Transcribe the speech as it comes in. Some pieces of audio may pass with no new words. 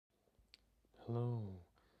Hello.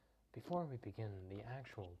 Before we begin the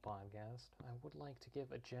actual podcast, I would like to give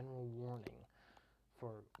a general warning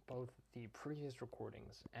for both the previous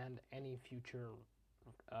recordings and any future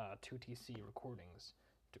 2TC recordings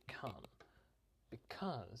to come.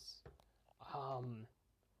 Because,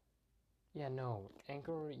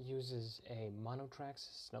 Anchor uses a monotrack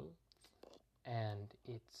system, and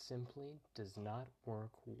it simply does not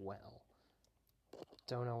work well.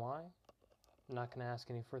 Don't know why? I'm not going to ask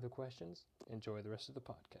any further questions. Enjoy the rest of the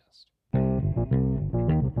podcast.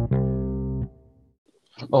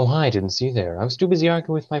 Oh, hi, didn't see you there. I was too busy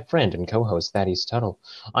arguing with my friend and co-host Thaddeus Tuttle.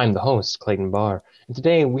 I'm the host, Clayton Barr, and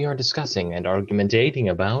today we are discussing and argumentating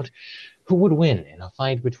about who would win in a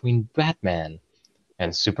fight between Batman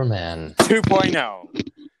and Superman.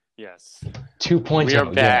 2.0. Yes. 2.0. We are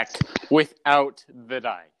back without the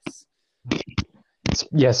dice.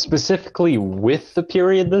 Yes, specifically with the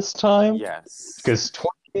period this time. Yes. Because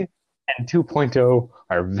 20 and 2.0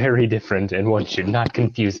 are very different, and one should not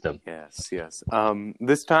confuse them. Yes.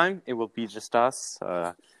 This time, it will be just us.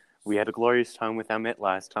 We had a glorious time with Emmett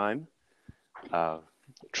last time.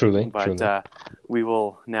 Truly. We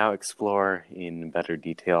will now explore in better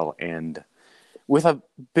detail and with a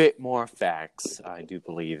bit more facts, I do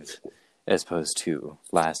believe, as opposed to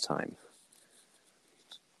last time.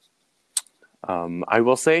 I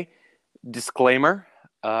will say, disclaimer,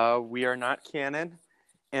 we are not canon,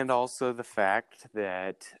 and also the fact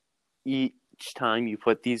that each time you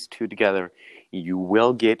put these two together, you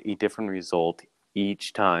will get a different result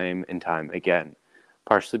each time and time again.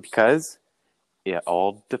 Partially because it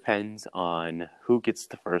all depends on who gets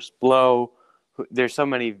the first blow. There's so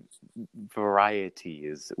many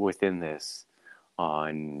varieties within this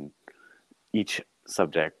on each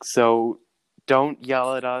subject. So don't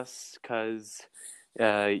yell at us because,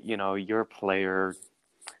 your player,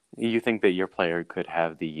 you think that your player could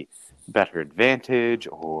have the better advantage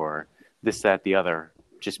or this, that, the other,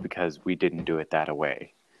 just because we didn't do it that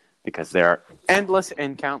way. Because there are endless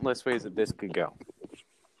and countless ways that this could go.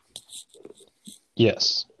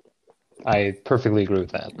 Yes. I perfectly agree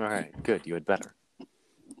with that. All right, good. You had better.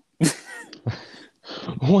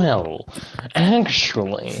 Well,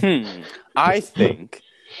 actually... I think...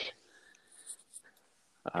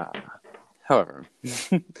 however...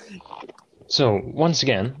 So, once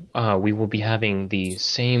again, we will be having the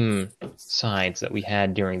same sides that we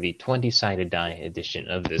had during the 20-sided die edition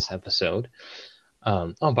of this episode.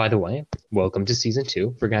 By the way, welcome to Season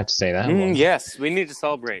 2. Forgot to say that one. Yes, we need to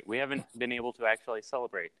celebrate. We haven't been able to actually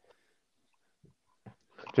celebrate.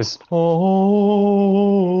 Just,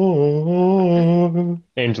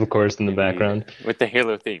 angel chorus in the background. With the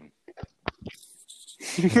Halo theme.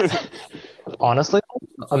 Honestly,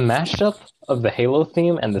 a mashup of the Halo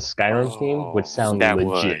theme and the Skyrim theme would sound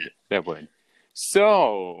legit. That would.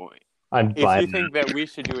 So, I'd buy if you think that we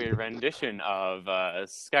should do a rendition of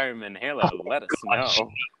Skyrim and Halo, let us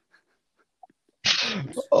know.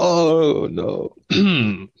 Oh, no.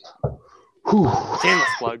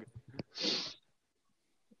 Shameless plug.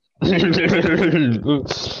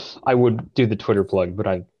 I would do the Twitter plug, but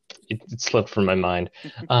it slipped from my mind.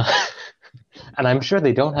 And I'm sure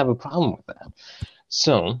they don't have a problem with that.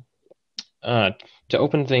 So, to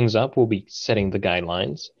open things up, we'll be setting the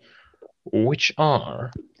guidelines, which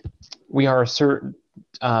are, we are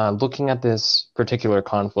looking at this particular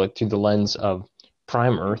conflict through the lens of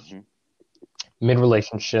Prime Earth,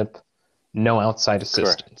 mid-relationship, no outside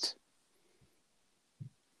assistance.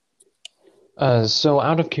 So,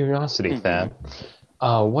 out of curiosity, Thad,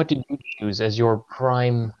 what did you choose as your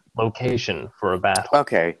prime location for a battle?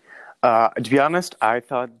 Okay. To be honest, I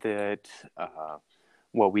thought that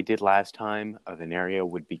what we did last time of an area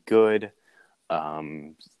would be good,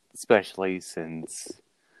 especially since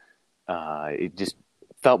it just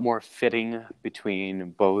felt more fitting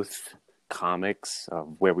between both comics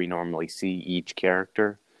of where we normally see each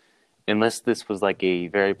character. Unless this was like a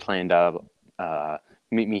very planned out,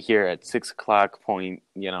 meet me here at 6 o'clock point,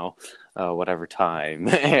 whatever time.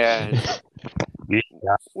 And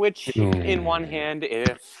which, in one hand,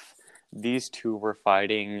 if these two were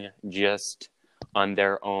fighting just on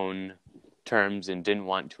their own terms and didn't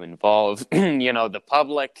want to involve, the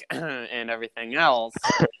public and everything else,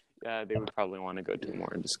 they would probably want to go to a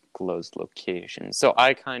more disclosed location. So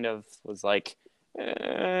I kind of was like,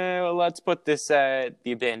 let's put this at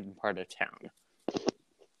the abandoned part of town.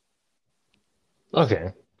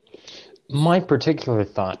 Okay. My particular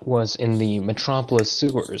thought was in the Metropolis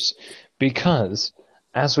sewers, because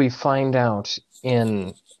as we find out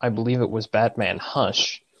in, I believe it was Batman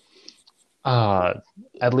Hush,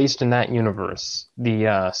 at least in that universe,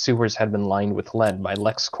 the sewers had been lined with lead by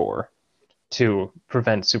LexCorp, to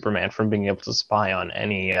prevent Superman from being able to spy on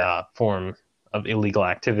any form of illegal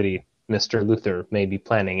activity Mr. Luthor may be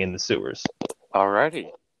planning in the sewers. Alrighty.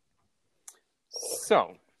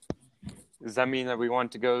 So, does that mean that we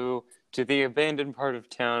want to go to the abandoned part of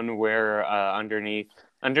town where underneath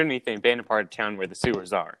the abandoned part of town where the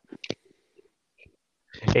sewers are?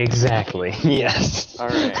 Exactly. Yes. All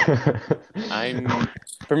right. I'm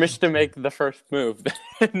permission to make the first move.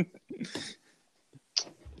 Then.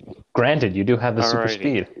 Granted, you do have the super Alrighty.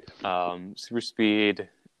 speed. Super speed.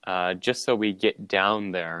 Just so we get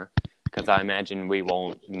down there, because I imagine we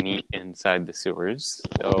won't meet inside the sewers.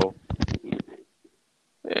 So.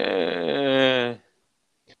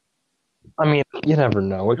 I mean, you never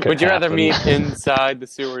know. It could Would you rather happen. meet inside the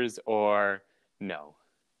sewers or no?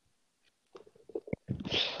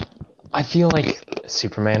 I feel like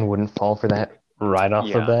Superman wouldn't fall for that right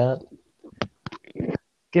off the bat.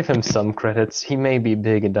 Give him some credits. He may be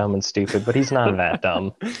big and dumb and stupid, but he's not that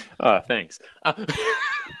dumb. Oh, thanks.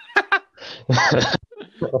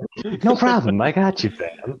 No problem. I got you,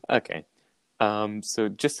 fam. Okay. So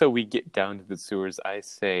just so we get down to the sewers, I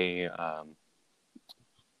say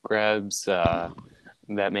grabs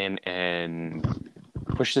Batman and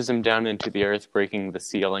pushes him down into the earth, breaking the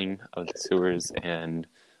ceiling of the sewers, and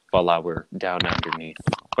voila, we're down underneath.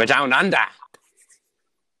 We're down under!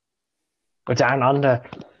 We're down under.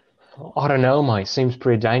 I don't know, mate. Seems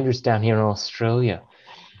pretty dangerous down here in Australia.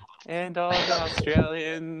 And all the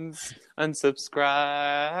Australians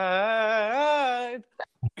unsubscribe.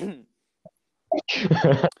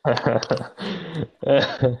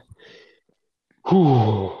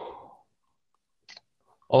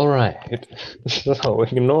 All right. So,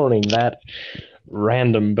 ignoring that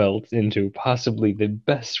random belt into possibly the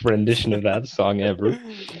best rendition of that song ever.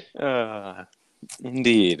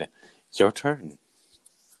 Indeed. Your turn.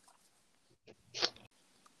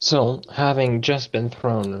 So, having just been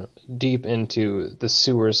thrown deep into the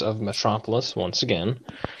sewers of Metropolis once again,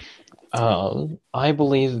 I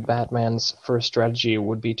believe Batman's first strategy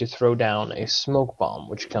would be to throw down a smoke bomb,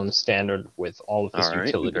 which comes standard with all of his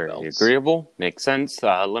utility very belts. Agreeable. Makes sense.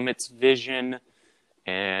 Limits vision.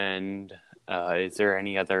 And is there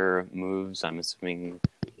any other moves? I'm assuming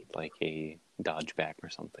like a dodge back or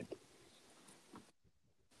something.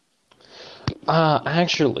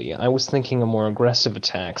 Actually, I was thinking a more aggressive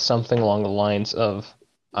attack, something along the lines of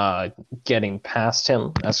getting past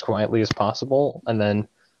him as quietly as possible, and then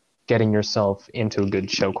getting yourself into a good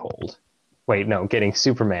chokehold. Wait, no, getting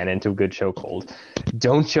Superman into a good chokehold.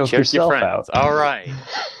 Don't choke yourself out. All right.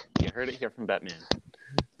 You heard it here from Batman.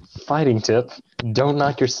 Fighting tip, don't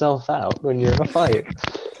knock yourself out when you're in a fight.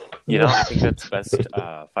 You know, I think that's the best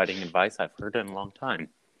fighting advice I've heard in a long time.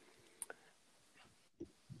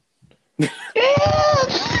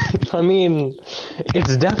 I mean,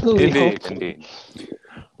 it's definitely helpful. Indeed.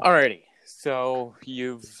 Alrighty, so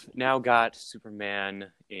you've now got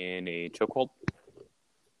Superman in a chokehold?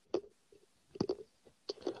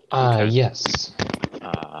 Okay. Yes.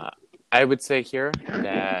 I would say here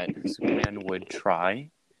that Superman would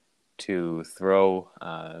try to throw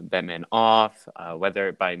Batman off, whether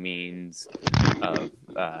it by means of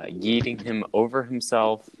yeeting him over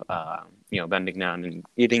himself, bending down and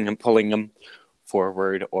yeeting him, pulling him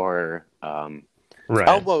forward, or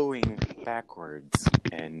elbowing backwards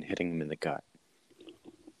and hitting him in the gut.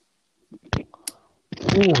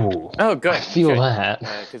 Ooh. Oh, good. I feel that.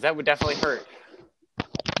 Because that would definitely hurt.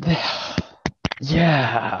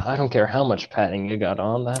 Yeah, I don't care how much padding you got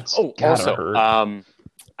on. That's gotta hurt.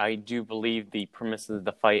 I do believe the premise of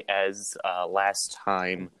the fight as last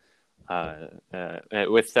time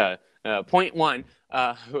with point one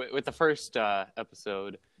with the first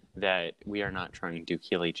episode that we are not trying to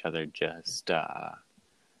kill each other. Just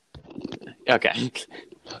okay.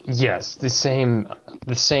 Yes, the same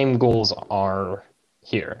goals are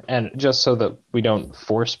here, and just so that we don't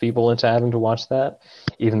force people into having to watch that,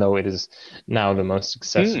 even though it is now the most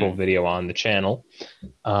successful video on the channel,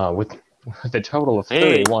 with a total of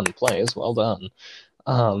 31 plays. Well done.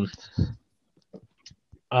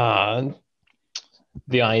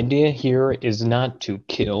 The idea here is not to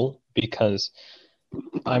kill, because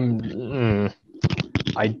I don't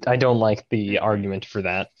like the argument for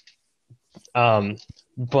that.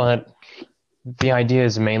 But the idea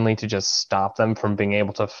is mainly to just stop them from being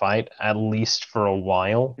able to fight, at least for a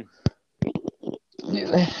while.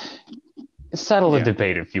 Settle the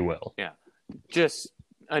debate, if you will. Yeah. Just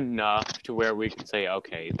enough to where we can say,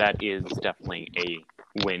 okay, that is definitely a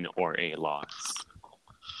win or a loss.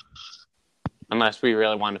 Unless we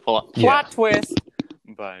really want to pull up plot twist,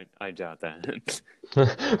 but I doubt that.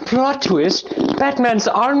 Plot twist: Batman's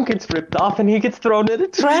arm gets ripped off and he gets thrown in a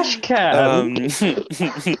trash can.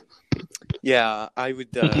 Yeah, I would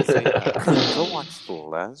say go watch the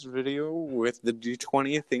last video with the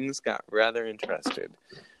D20. Things got rather interested.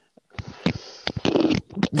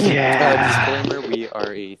 Yeah. Disclaimer: we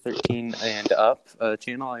are a 13 and up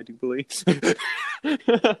channel, I do believe.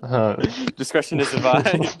 Discretion is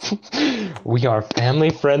advised. We are family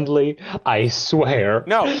friendly, I swear.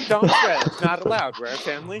 No, don't swear. It's not allowed. We're a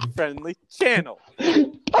family friendly channel.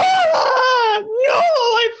 Ah, no,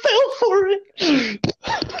 I fell for it.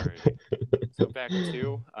 Right. So back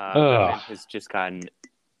to Batman has just gotten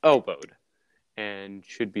elbowed and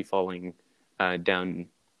should be falling down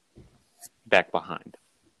back behind.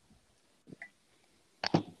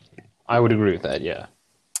 I would agree with that, yeah.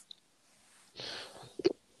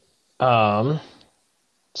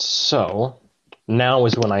 So now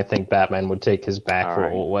is when I think Batman would take his back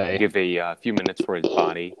roll away. Give a few minutes for his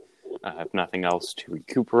body, if nothing else, to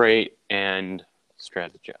recuperate and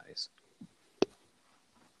strategize.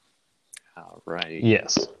 All right.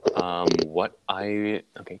 Yes.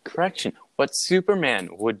 Correction. What Superman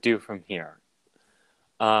would do from here?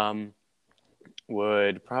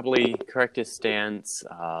 Would probably correct his stance,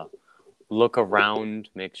 look around,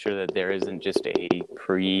 make sure that there isn't just a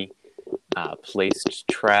placed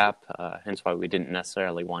trap, hence why we didn't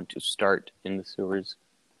necessarily want to start in the sewers.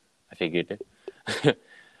 I figured it.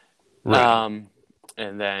 Right.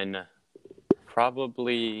 And then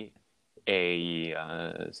probably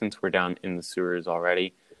since we're down in the sewers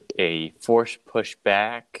already, a force push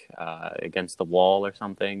back against the wall or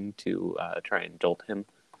something to try and jolt him.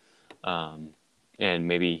 And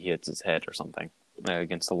maybe he hits his head or something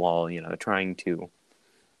against the wall, trying to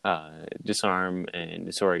disarm and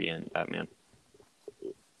disorient Batman.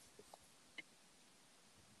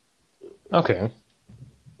 Okay.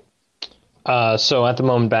 So at the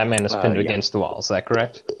moment, Batman is pinned against the wall. Is that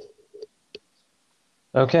correct?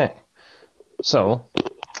 Okay. So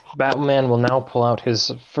Batman will now pull out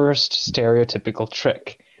his first stereotypical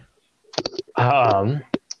trick.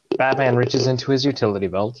 Batman reaches into his utility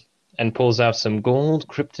belt and pulls out some gold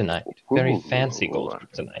kryptonite. Very fancy gold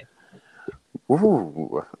kryptonite.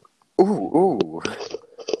 Ooh.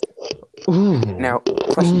 Now,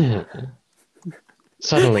 question.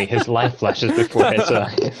 Suddenly, his life flashes before his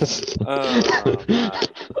eyes.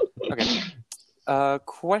 Okay.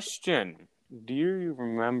 Question. Do you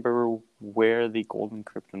remember where the golden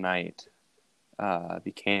kryptonite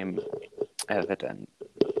became evident?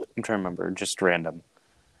 I'm trying to remember. Just random.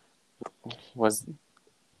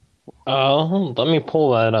 Let me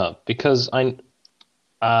pull that up, because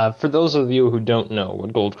for those of you who don't know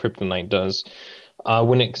what gold kryptonite does,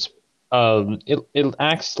 when it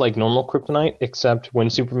acts like normal kryptonite, except when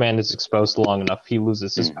Superman is exposed long enough, he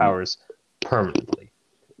loses his powers permanently,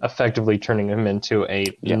 effectively turning him into a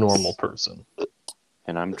normal person.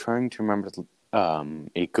 And I'm trying to remember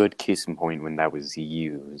a good case in point when that was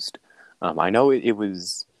used. I know it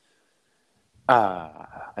was.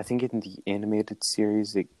 I think in the animated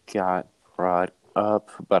series it got brought up,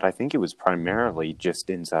 but I think it was primarily just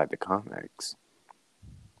inside the comics.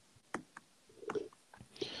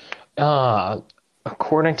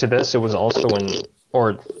 According to this, it was also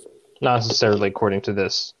or not necessarily according to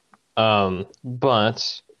this,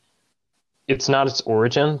 but it's not its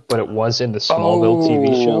origin, but it was in the Smallville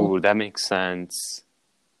TV show. Oh, that makes sense.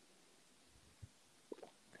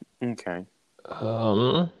 Okay.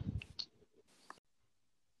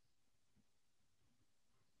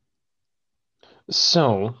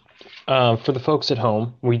 So, for the folks at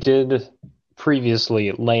home, we did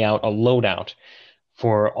previously lay out a loadout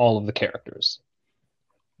for all of the characters.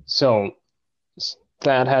 So,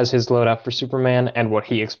 Thad has his loadout for Superman and what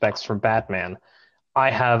he expects from Batman.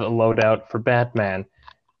 I have a loadout for Batman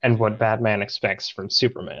and what Batman expects from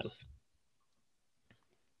Superman.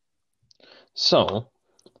 So,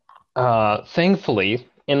 thankfully,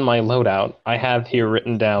 in my loadout, I have here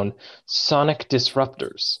written down sonic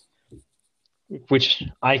disruptors, which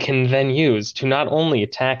I can then use to not only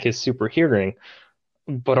attack his super hearing,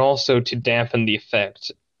 but also to dampen the effect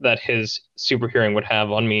that his super hearing would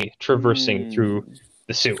have on me traversing through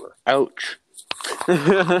the sewer. Ouch.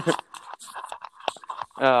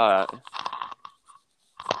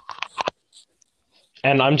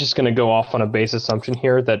 And I'm just going to go off on a base assumption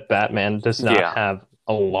here that Batman does not have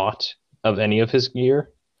a lot of any of his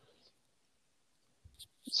gear.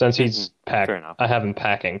 Since he's packed, I have him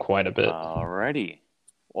packing quite a bit. Alrighty.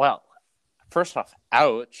 Well, first off,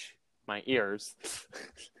 ouch, my ears.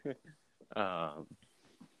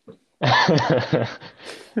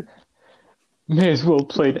 May as well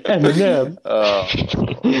play Eminem. Oh,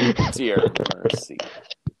 dear mercy.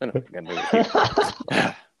 I don't think I knew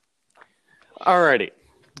it. Alrighty.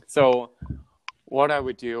 So, what I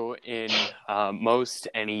would do in most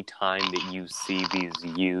any time that you see these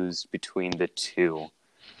used between the two,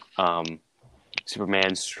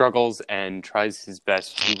 Superman struggles and tries his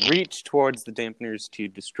best to reach towards the dampeners to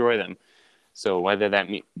destroy them. So, whether that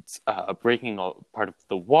means breaking a part of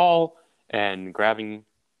the wall and grabbing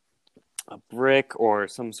a brick or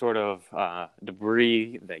some sort of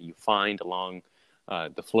debris that you find along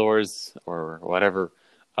the floors or whatever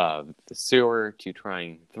the sewer to try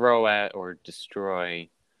and throw at or destroy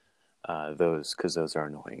those, because those are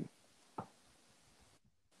annoying.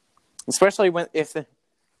 Especially if the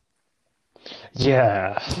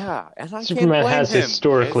Yeah, and I Superman can't blame has him,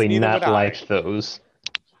 historically as neither not would I. liked those.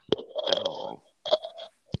 Oh.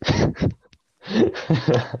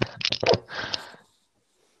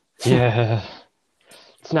 Yeah,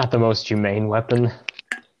 it's not the most humane weapon.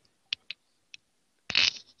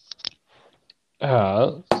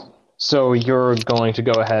 So you're going to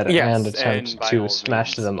go ahead Yes, and attempt and by to all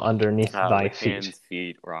smash means, them underneath thy with feet. hands,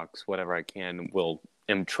 feet, rocks, whatever I can,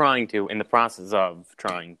 am trying to, in the process of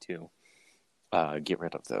trying to get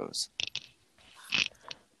rid of those.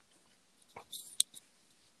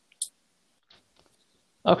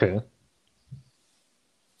 Okay.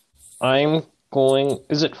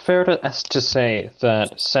 Is it fair to say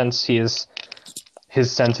that since his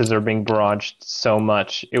senses are being barraged so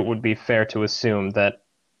much, it would be fair to assume that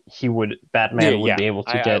Batman would be able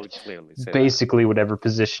to I would get clearly say basically whatever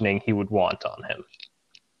positioning he would want on him.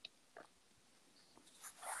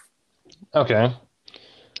 Okay.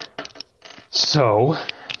 So,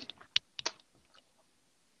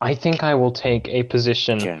 I think I will take a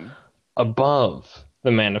position above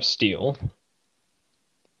the Man of Steel.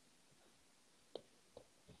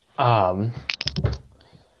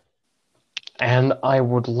 And I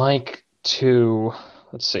would like to,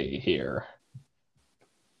 let's see here.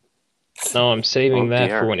 No, I'm saving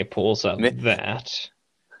that for when he pulls up that.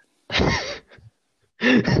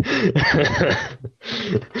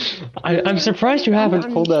 I'm surprised you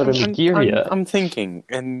haven't pulled out any gear yet. I'm thinking,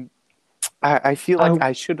 and I feel like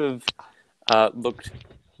I should have looked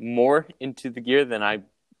more into the gear than I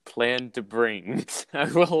planned to bring. I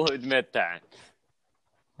will admit that.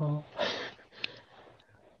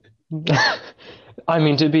 I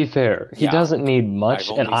mean, to be fair, he doesn't need much,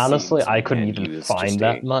 and honestly, I couldn't even find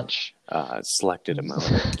that much. Selected amount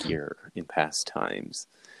of gear in past times.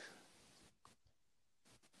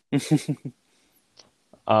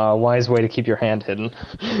 Wise way to keep your hand hidden.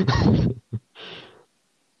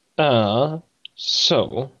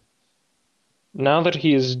 So, now that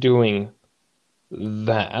he is doing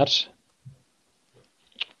that,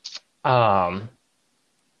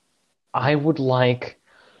 I would like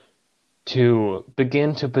to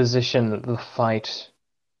begin to position the fight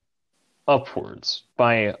upwards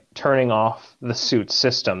by turning off the suit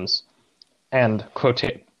systems and quote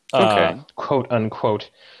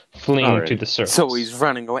unquote fleeing to the surface. So he's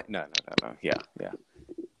running away. No. Yeah.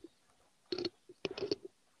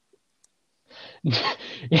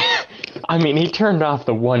 I mean, he turned off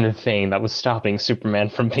the one thing that was stopping Superman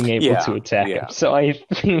from being able to attack him, so I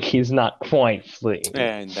think he's not quite fleeing.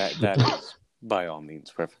 And that is, by all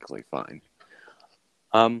means, perfectly fine.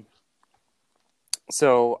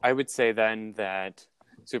 So I would say then that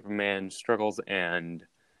Superman struggles and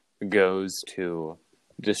goes to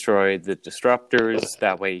destroy the disruptors.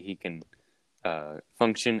 That way he can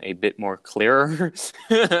function a bit more clearer,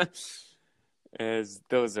 as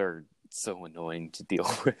those are so annoying to deal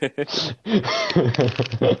with.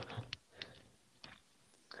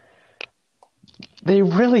 They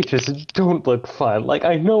really just don't look fun. Like,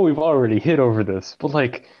 I know we've already hit over this, but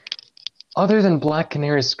like, other than Black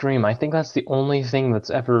Canary's Scream, I think that's the only thing that's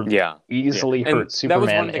ever easily hurt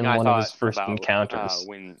Superman in one of his first encounters.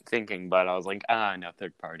 When thinking, but I was like, no,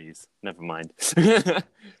 third parties. Never mind.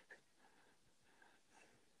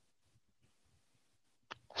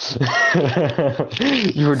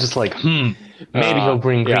 You were just like, maybe he'll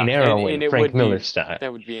bring Green Arrow in, Frank Miller style.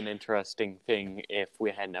 That would be an interesting thing if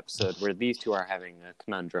we had an episode where these two are having a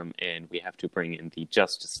conundrum and we have to bring in the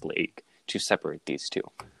Justice League to separate these two.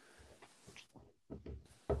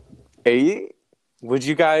 Hey, would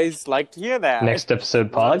you guys like to hear that? Next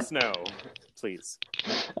episode, Pog? Let us know, please.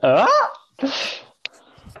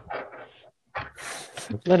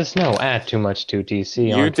 Let us know at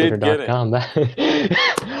TooMuch2TC on Twitter.com.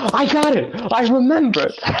 I got it! I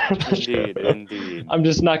remembered! Indeed. I'm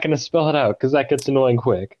just not going to spell it out, because that gets annoying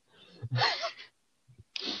quick.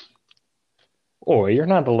 Or you're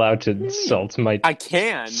not allowed to insult my I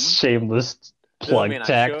can. shameless plug mean I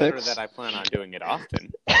tactics. showed her that I plan on doing it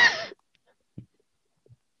often.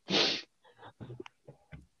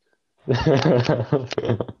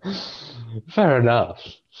 Fair enough.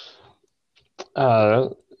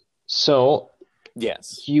 So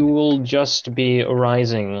Yes. you will just be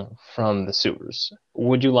arising from the sewers.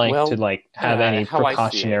 Would you like to have any how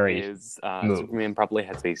precautionary I see it is, move? Superman probably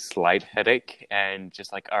has a slight headache and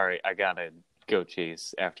just like, all right, I gotta go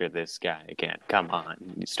chase after this guy again. Come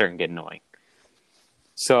on, it's starting to get annoying.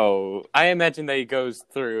 So I imagine that he goes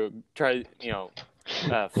through,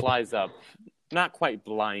 flies up, not quite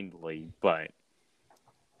blindly, but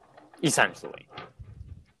essentially.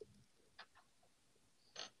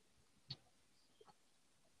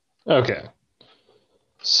 Okay.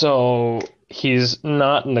 So he's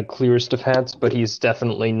not in the clearest of hats, but he's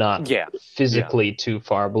definitely not physically too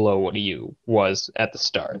far below what he was at the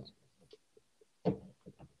start.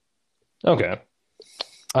 Okay.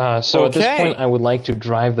 So at this point, I would like to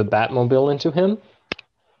drive the Batmobile into him.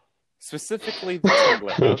 Specifically the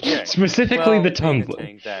tumbler. Okay. Specifically the tumbler.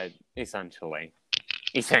 Tank that essentially.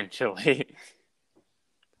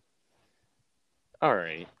 All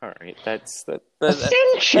right. That's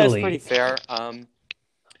pretty fair.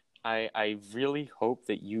 I really hope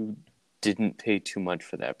that you didn't pay too much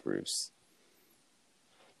for that, Bruce.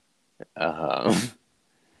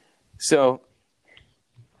 So.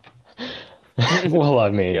 Well, I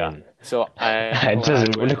mean, So it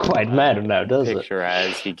doesn't quite matter now, does it? Picture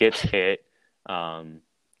as he gets hit,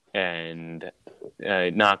 and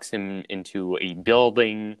knocks him into a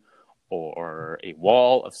building or a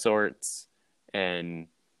wall of sorts, and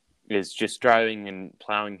is just driving and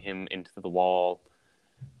plowing him into the wall.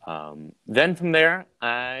 Then from there,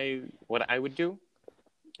 what I would do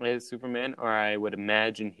as Superman, or I would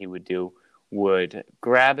imagine he would do, would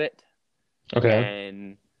grab it,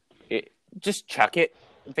 and just chuck it,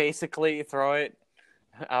 basically throw it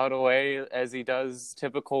out away as he does,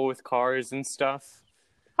 typical with cars and stuff.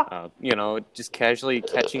 Just casually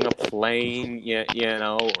catching a plane,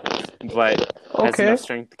 but has enough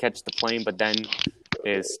strength to catch the plane, but then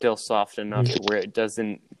is still soft enough to where it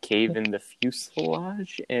doesn't cave in the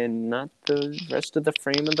fuselage and not the rest of the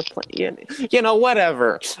frame of the plane.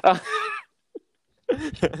 Whatever.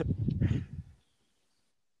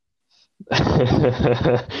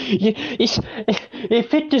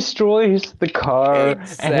 If it destroys the car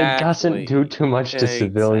and it doesn't do too much to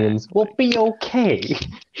civilians, we'll be okay.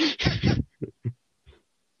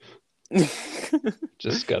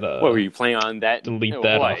 Just gotta. What were you playing on that? Delete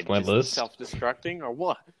that off my list. Self-destructing or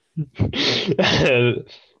what?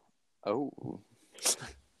 Oh.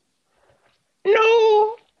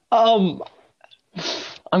 No.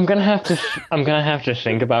 I'm gonna have to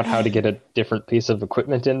think about how to get a different piece of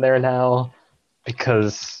equipment in there now,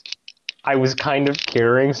 because I was kind of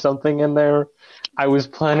carrying something in there. I was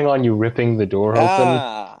planning on you ripping the door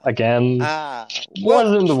open again.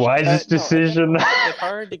 Wasn't the wisest decision. If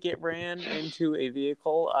I were to get ran into a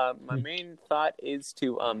vehicle, my main thought is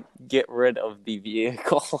to get rid of the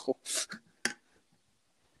vehicle.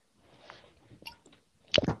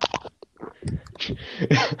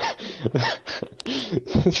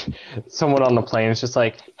 Someone on the plane is just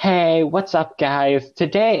like, "Hey, what's up, guys?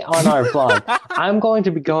 Today on our vlog, I'm going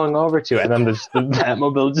to be going over to," and then the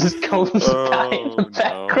Batmobile just goes by in the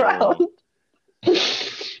background.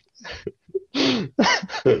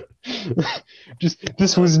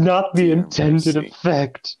 This was not the intended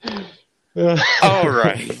effect. All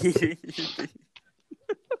right.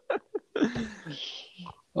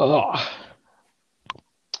 Oh.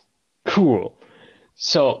 Cool.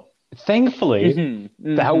 So, thankfully,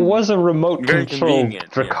 that was a remote control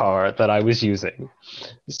car that I was using.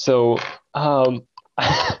 So, I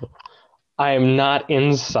am not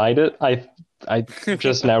inside it. I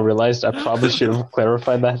just now realized I probably should have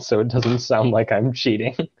clarified that so it doesn't sound like I'm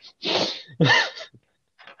cheating.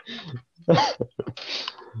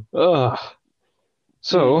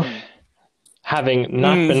 So, having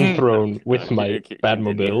not been thrown with my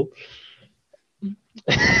Batmobile,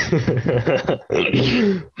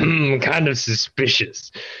 kind of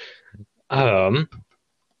suspicious. I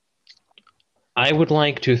would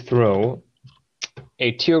like to throw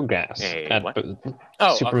a tear gas at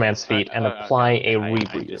Superman's feet and apply a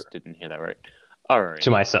rebreather. I just didn't hear that right. All right. To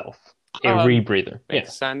myself. A rebreather.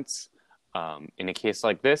 Makes sense. In a case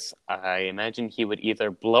like this, I imagine he would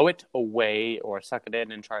either blow it away or suck it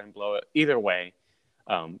in and try and blow it. Either way.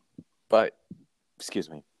 But, excuse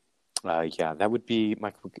me. That would be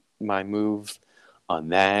my move on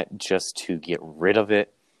that, just to get rid of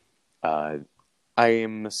it. I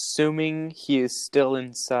am assuming he is still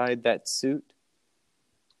inside that suit.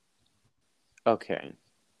 Okay.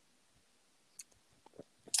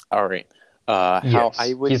 All right. How Yes,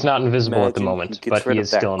 I would he's not invisible at the imagine he moment, gets but he rid of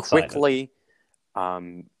is that still inside it. quickly.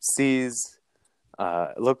 Sees,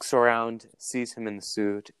 looks around, sees him in the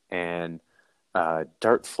suit, and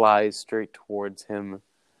Dart flies straight towards him,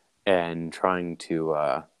 and trying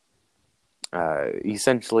to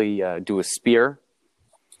essentially do a spear.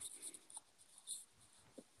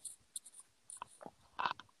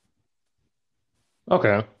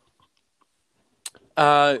 Okay.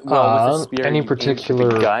 Well, with a spear, Any you aim for the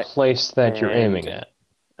particular gut, place that you're aiming and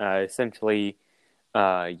at? essentially,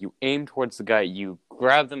 you aim towards the gut. You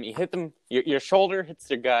grab them, you hit them. Your shoulder hits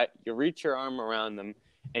their gut. You reach your arm around them,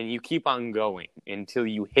 and you keep on going until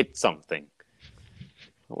you hit something.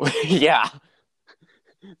 Yeah,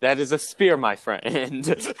 that is a spear, my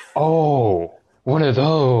friend. Oh, one of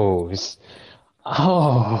those.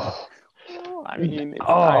 Oh, I mean, I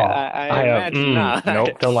I imagine not.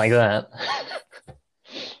 nope, don't like that.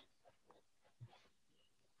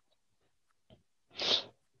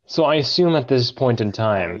 So I assume at this point in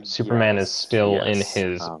time, Superman is still in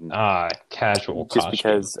his casual just costume.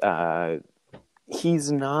 because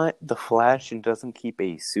he's not the Flash and doesn't keep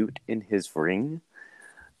a suit in his ring.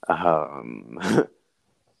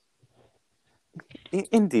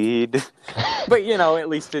 Indeed, but at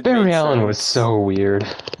least it Barry makes Allen sense. was so weird.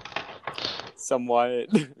 Somewhat,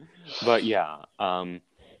 but yeah,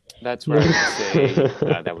 that's where I would say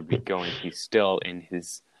that would be going. He's still in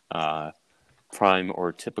his prime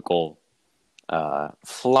or typical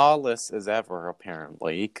flawless as ever,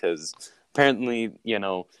 apparently, because apparently,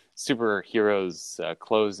 superheroes'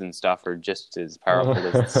 clothes and stuff are just as powerful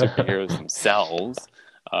as the superheroes themselves.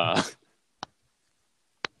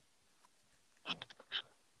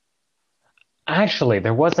 Actually,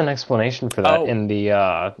 there was an explanation for that in the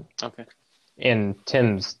Okay. in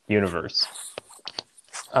Tim's universe.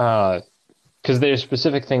 Because their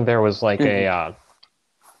specific thing there was like it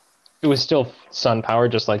was still sun power,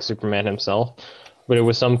 just like Superman himself, but it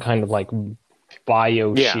was some kind of like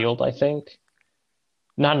bio shield, I think.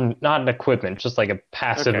 Not an equipment, just like a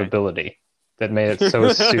passive ability that made it so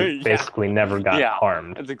his suit basically never got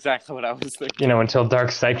harmed. That's exactly what I was thinking. Until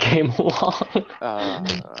Darkseid came along.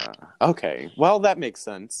 Okay, well that makes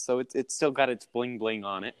sense. So it's still got its bling bling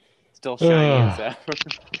on it, still shiny as ever.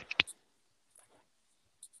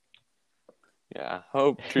 Yeah,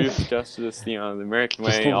 hope, truth, justice, the American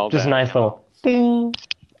way, all just that. Nice little ding.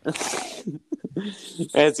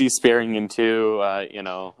 As he's spearing into,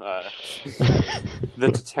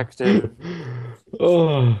 the detective.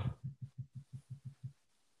 Oh.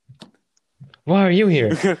 Why are you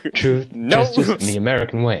here? Truth, justice, and the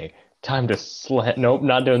American way. Time to Nope,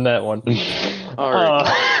 not doing that one. All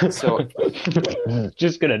right. So,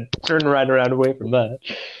 just gonna turn right around away from that.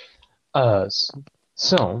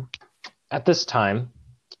 So, at this time,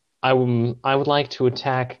 I would like to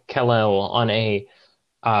attack Kal-El on a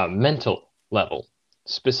mental level,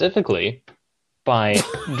 specifically by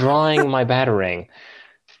drawing my Batarang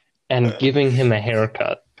and giving him a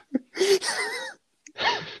haircut.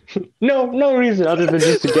 No reason other than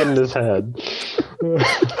just to get in his head.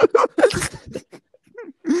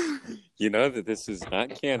 You know that this is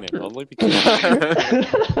not canon, only because...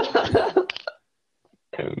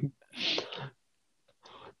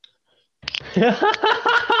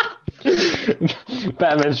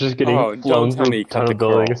 Batman's just getting flown through a ton of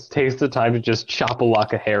buildings. Takes the time to just chop a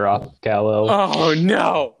lock of hair off of Kal-El. Oh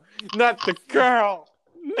no! Not the girl!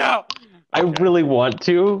 No! I really want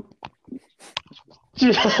to.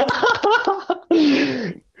 In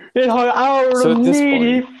our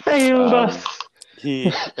need, he failed us.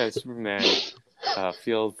 He, as Superman,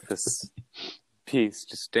 feels this piece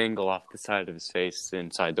just dangle off the side of his face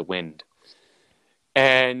inside the wind.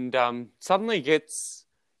 And suddenly gets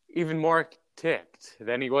even more ticked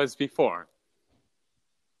than he was before.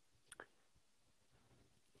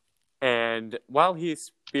 And while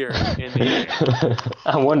he's spearing in the air,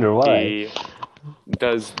 I wonder why. He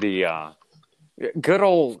does the good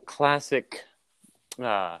old classic,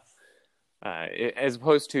 as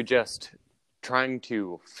opposed to just trying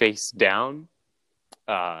to face down,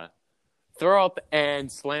 throw up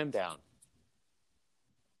and slam down.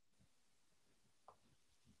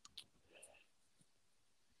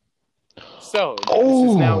 So, this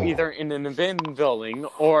is now either in an abandoned building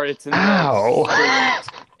or it's in the street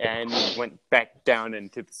and went back down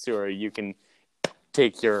into the sewer. You can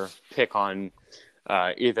take your pick on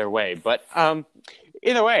either way. But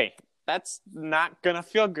either way, that's not going to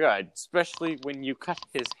feel good, especially when you cut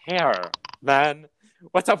his hair, man.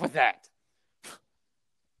 What's up with that?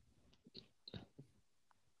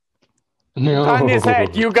 No. On his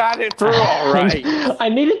head, you got it through all right. I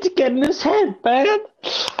needed to get in his head, man.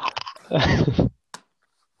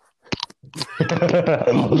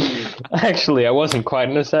 Actually, I wasn't quite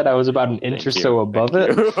in a set. I was about an inch or so above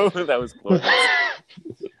it. That was close.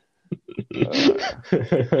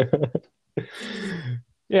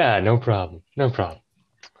 Yeah, no problem. No problem.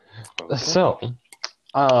 Okay. So,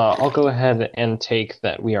 I'll go ahead and take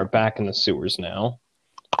that we are back in the sewers now.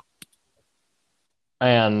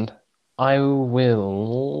 And I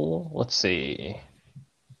will, let's see.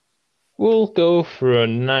 We'll go for a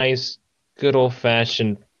nice, good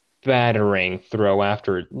old-fashioned batarang throw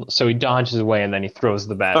after it. So he dodges away and then he throws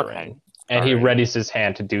the batarang. Okay. And he Alright. readies his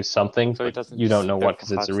hand to do something, So he but doesn't. you don't know what because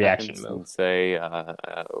sit it's a for 5 reaction seconds move. And say,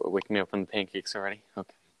 "Wake me up when the pancakes are ready."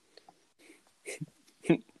 Okay.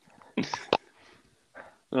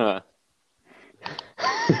 Well,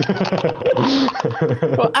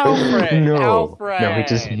 Alfred. No, Alfred. no, he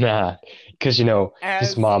does not, because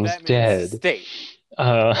his mom's dead. State.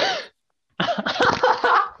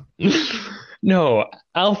 No,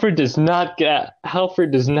 Alfred does not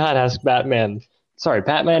ask Batman. Sorry,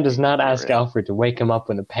 Batman does not ask Alfred to wake him up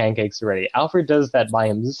when the pancakes are ready. Alfred does that by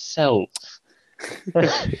himself.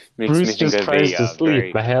 Bruce just tries to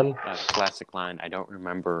sleep, man. Classic line. I don't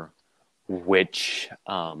remember which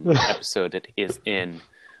episode it is in,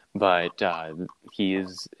 but he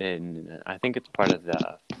is in. I think it's part of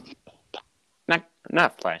the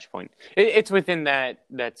not Flashpoint. It's within that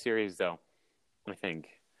series, though. I think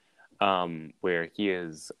where he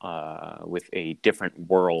is with a different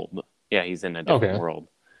world. Yeah, he's in a different world,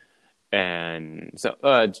 and so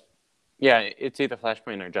yeah, it's either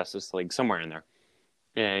Flashpoint or Justice League, somewhere in there,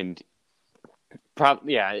 and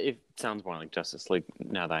it sounds more like Justice League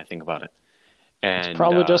now that I think about it. And it's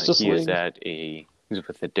probably Justice League. He's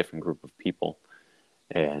with a different group of people,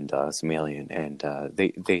 and some alien, and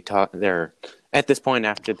they talk. They're at this point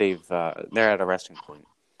after they're at a resting point,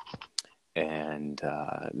 and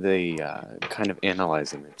they kind of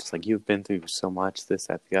analyzing it, just like, you've been through so much, this,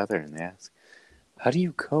 that, the other, and they ask, how do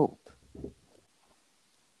you cope?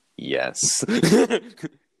 Yes.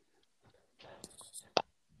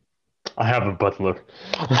 I have a butler.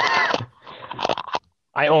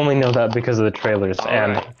 I only know that because of the trailers,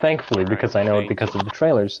 thankfully, because I know it because of the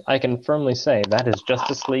trailers, I can firmly say that is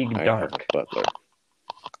Justice League Dark. Have a butler.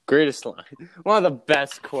 Greatest line. One of the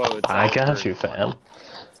best quotes. I got you, fam.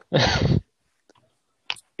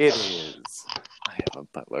 It is. I have a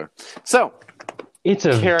butler. So, it's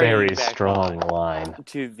a very strong line.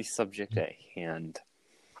 To the subject at hand.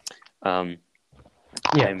 Yes.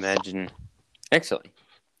 I imagine. Actually,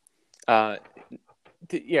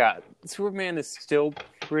 Superman is still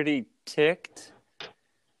pretty ticked.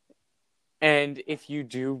 And if you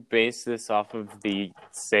do base this off of the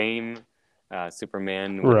same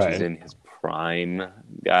Superman, which is in his prime,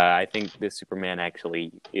 I think this Superman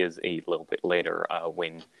actually is a little bit later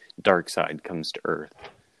when Darkseid comes to Earth.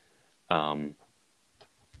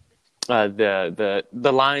 The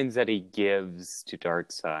lines that he gives to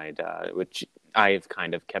Darkseid, which I've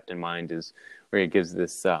kind of kept in mind, is where he gives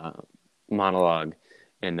this monologue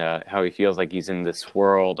and how he feels like he's in this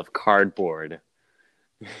world of cardboard.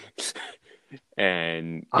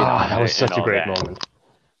 And that was such a great moment.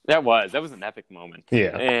 That was an epic moment.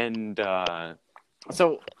 Yeah. And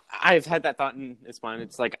so I've had that thought in his mind.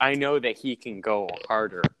 It's like, I know that he can go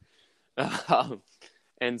harder.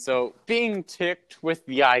 And so being ticked with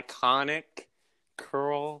the iconic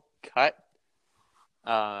curl cut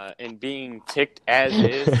and being ticked as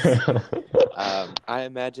is, I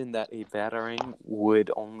imagine that a batarang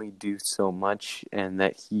would only do so much, and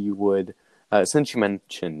that he would, since you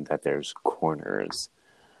mentioned that there's corners,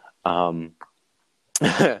 that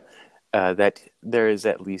there is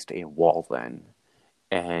at least a wall then.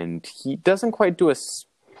 And he doesn't quite do a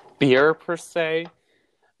spear per se,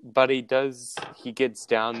 but he gets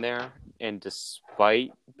down there, and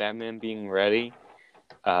despite Batman being ready,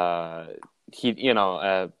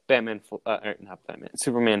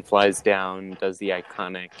 Superman flies down, does the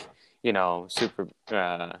iconic,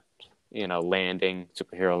 superhero landing,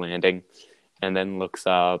 and then looks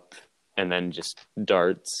up, and then just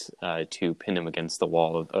darts to pin him against the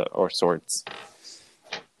wall or sorts.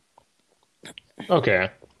 Okay.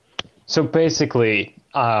 So basically,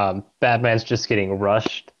 Batman's just getting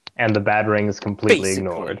rushed, and the batarang is completely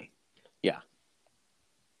ignored. Yeah.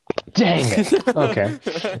 Dang it. Okay.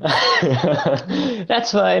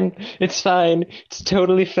 That's fine. It's fine. It's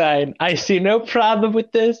totally fine. I see no problem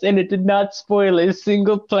with this, and it did not spoil a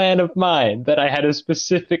single plan of mine that I had a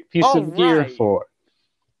specific piece of gear for.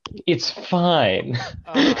 It's fine.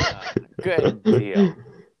 Good deal.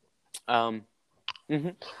 Mm-hmm.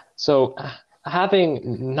 So,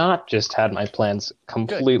 having not just had my plans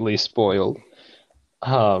completely spoiled.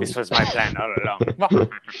 This was my plan all along.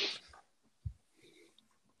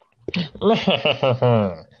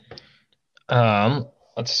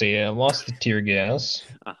 Let's see. I lost the tear gas.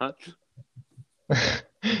 Uh-huh.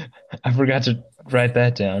 I forgot to write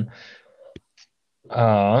that down.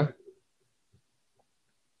 Uh,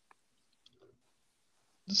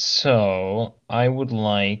 so I would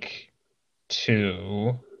like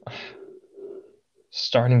to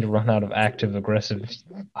starting to run out of active aggressive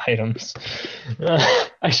items.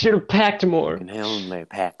 I should have packed more. Can only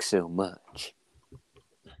pack so much.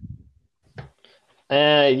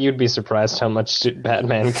 You'd be surprised how much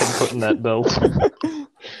Batman can put in that build.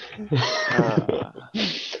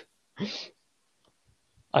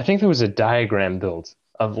 I think there was a diagram built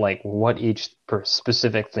of like what each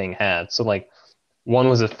specific thing had. So like one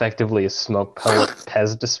was effectively a smoke pellet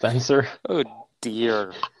Pez dispenser. Oh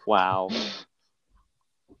dear! Wow.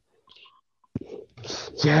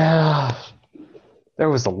 Yeah, there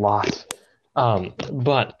was a lot.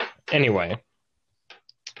 But anyway,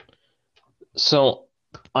 so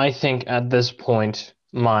I think at this point,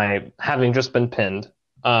 my having just been pinned,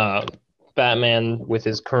 Batman with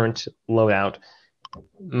his current loadout,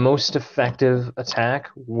 most effective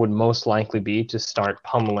attack would most likely be to start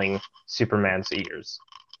pummeling Superman's ears,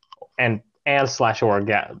 and slash or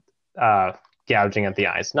gouging at the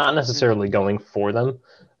eyes. Not necessarily going for them,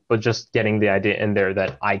 but just getting the idea in there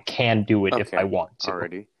that I can do it if I want to.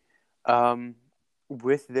 Already.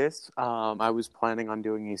 With this, I was planning on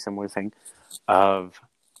doing a similar thing of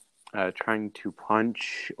trying to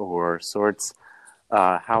punch or sorts.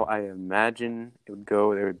 How I imagine it would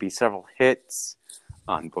go, there would be several hits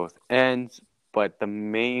on both ends, but the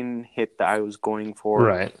main hit that I was going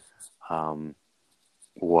for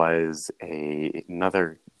was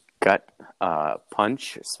another gut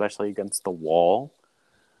punch, especially against the wall.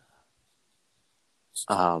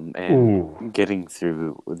 And getting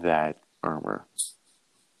through that armor.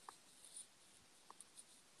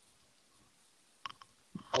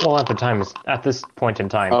 Well, at this point in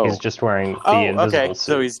time, he's just wearing the invisible suit.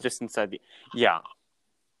 So he's just inside the. Yeah.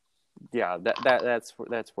 That's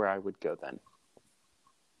where I would go then.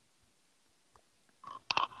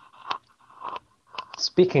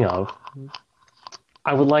 Speaking of,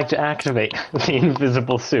 I would like to activate the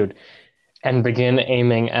invisible suit and begin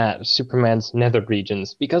aiming at Superman's nether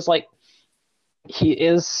regions, because, like, he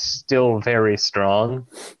is still very strong,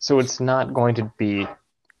 so it's not going to be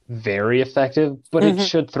very effective, but it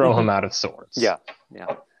should throw him out of sorts. Yeah.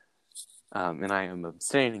 And I am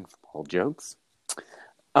abstaining from all jokes.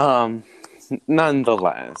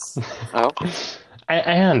 Nonetheless.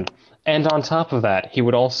 And on top of that, he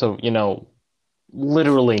would also,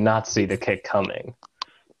 literally not see the kick coming.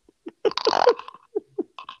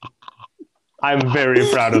 I'm very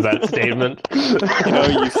proud of that statement.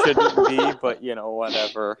 You shouldn't be, but,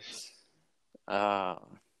 whatever.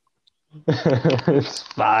 It's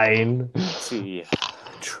fine. Let's see.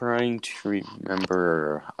 Trying to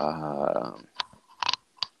remember. I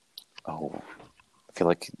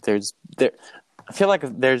feel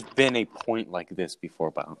like there's been a point like this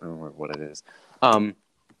before, but I don't remember what it is.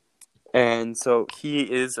 And so he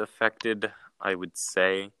is affected, I would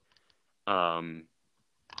say.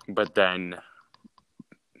 But then,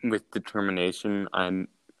 with determination,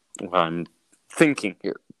 what I'm thinking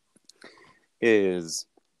here is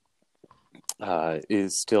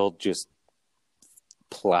still just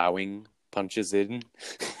plowing punches in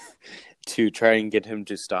to try and get him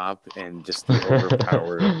to stop, and just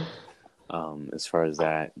overpowered as far as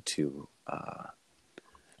that to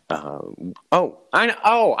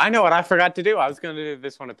I know what I forgot to do. I was going to do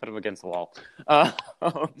this one and put him against the wall.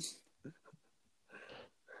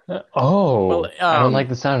 Well, I don't like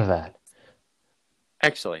the sound of that.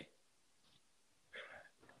 Actually.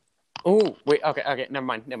 Oh, wait, okay, never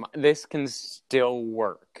mind. This can still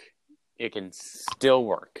work. It can still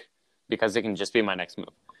work, because it can just be my next move.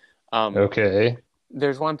 Okay.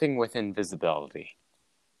 There's one thing with invisibility.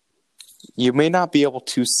 You may not be able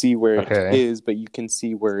to see where it is, but you can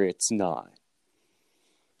see where it's not.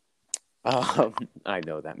 I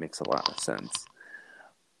know that makes a lot of sense.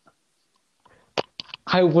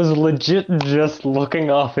 I was legit just looking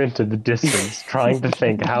off into the distance, trying to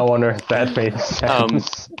think how on earth that made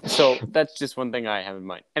sense. So that's just one thing I have in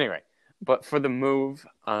mind. Anyway, but for the move,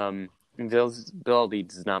 invisibility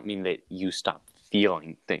does not mean that you stop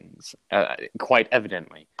feeling things, quite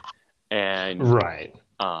evidently. And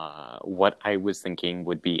what I was thinking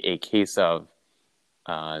would be a case of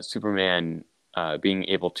Superman being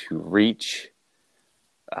able to reach,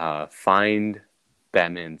 find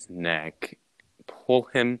Batman's neck, pull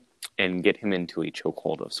him, and get him into a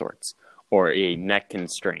chokehold of sorts, or a neck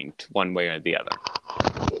constraint, one way or the other.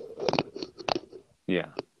 Yeah.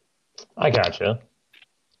 I gotcha.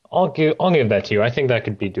 I'll give that to you. I think that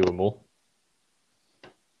could be doable.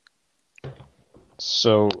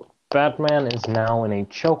 So Batman is now in a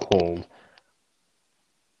chokehold.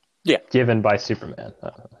 Yeah. Given by Superman.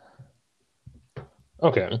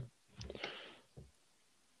 Okay.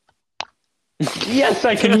 Yes,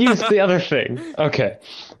 I can use the other thing. Okay.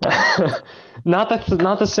 Not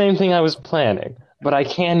the same thing I was planning, but I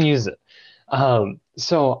can use it.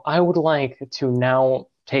 So I would like to now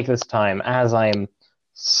take this time as I'm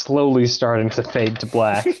slowly starting to fade to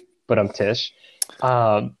black, but I'm Tish.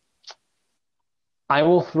 I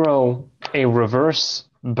will throw a reverse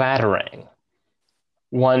batarang,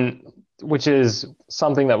 one which is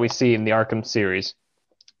something that we see in the Arkham series,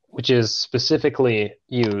 which is specifically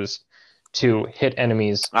used to hit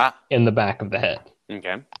enemies in the back of the head.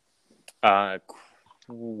 Okay.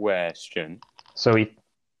 Question. So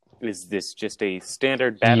is this just a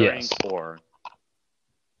standard batarang, yes. or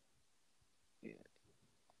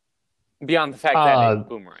beyond the fact that it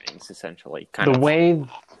boomerangs essentially? The way,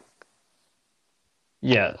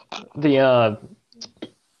 yeah, the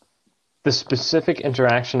specific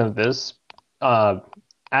interaction of this,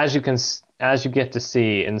 as you get to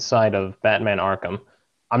see inside of Batman Arkham,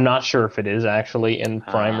 I'm not sure if it is actually in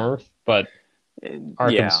Prime Earth, but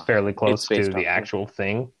Arkham's fairly close to the actual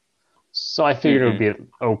thing. So I figured it would be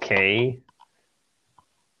okay.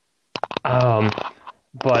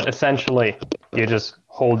 But essentially, you just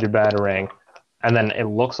hold your batarang, and then it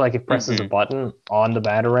looks like it presses a button on the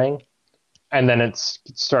batarang, and then it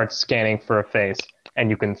starts scanning for a face, and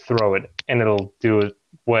you can throw it, and it'll do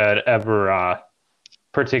whatever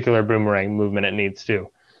particular boomerang movement it needs to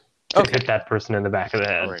hit that person in the back of the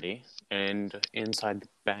head. Already. And inside the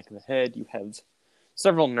back of the head, you have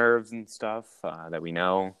several nerves and stuff that we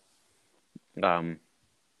know. I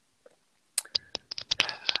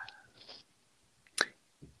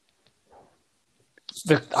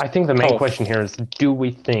think the main question here is, do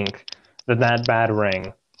we think that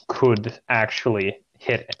batarang could actually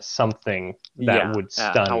hit something that would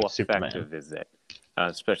stun how Superman? How effective is it?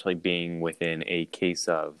 Especially being within a case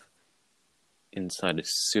of inside a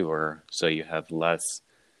sewer, so you have less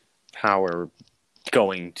power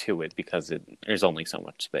going to it because there's only so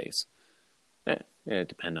much space. It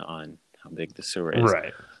depends on how big the sewer is.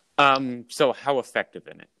 Right. So how effective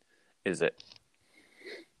in it is it?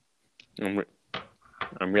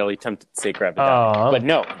 I'm really tempted to say grab a die, but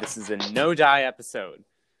no, this is a no die episode.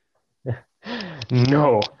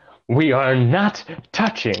 No, we are not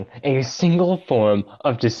touching a single form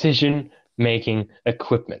of decision-making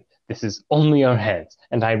equipment. This is only our heads,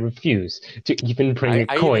 and I refuse to even bring a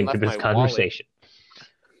coin to this conversation.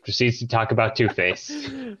 Proceeds to talk about Two-Face.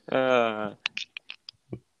 Hey,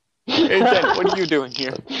 Jen, what are you doing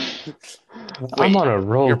here? I'm on a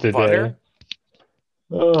roll today.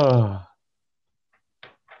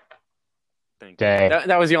 Dang.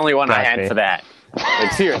 That was the only one I had for that.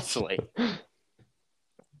 Like, seriously.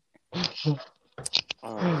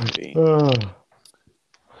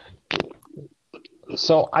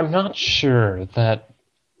 So I'm not sure that,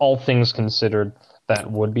 all things considered, that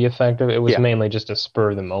would be effective. It was mainly just a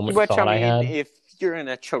spur of the moment thought I had. If you're in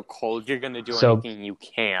a chokehold, you're going to do anything you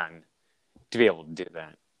can to be able to do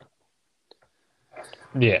that.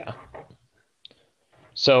 Yeah.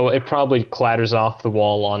 So it probably clatters off the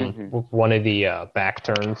wall on one of the back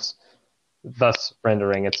turns, thus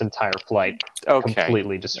rendering its entire flight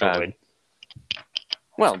completely destroyed.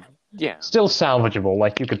 Well, yeah. Still salvageable,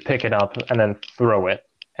 like you could pick it up and then throw it,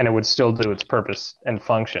 and it would still do its purpose and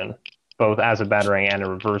function, both as a batarang and a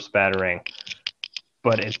reverse batarang.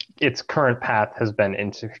 But its current path has been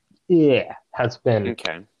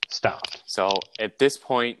stopped. So at this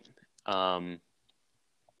point,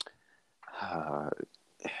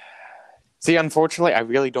 see, unfortunately, I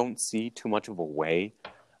really don't see too much of a way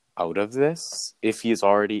out of this if he's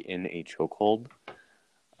already in a chokehold.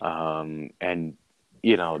 And,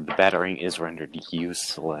 the batarang is rendered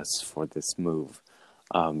useless for this move.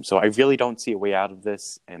 So I really don't see a way out of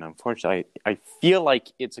this. And unfortunately, I feel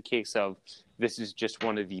like it's a case of this is just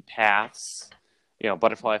one of the paths,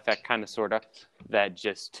 butterfly effect kind of, sort of, that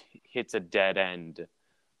just hits a dead end.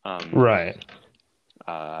 Right.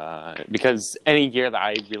 Because any gear that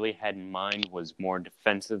I really had in mind was more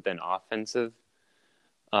defensive than offensive.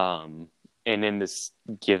 And in this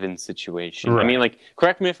given situation, I mean,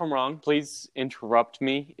 correct me if I'm wrong. Please interrupt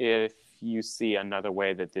me if you see another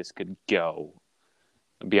way that this could go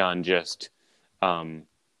beyond just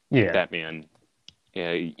Batman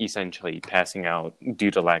essentially passing out due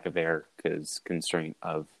to lack of air because constraint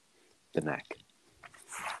of the neck.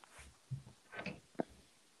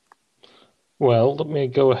 Well, let me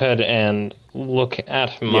go ahead and look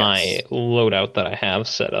at my Yes. loadout that I have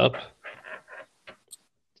set up.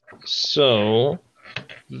 So,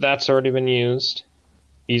 that's already been used.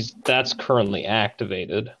 That's currently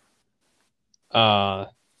activated.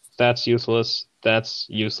 That's useless. That's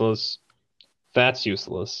useless. That's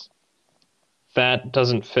useless. That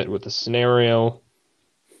doesn't fit with the scenario.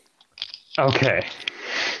 Okay.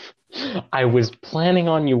 I was planning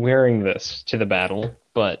on you wearing this to the battle,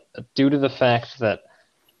 but due to the fact that,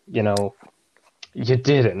 you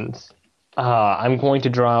didn't, I'm going to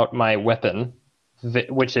draw out my weapon,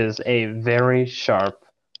 which is a very sharp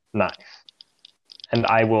knife. And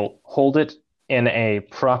I will hold it in a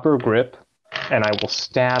proper grip, and I will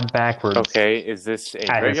stab backwards. Okay, is this a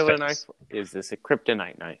at his regular face. knife? Is this a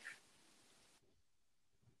kryptonite knife?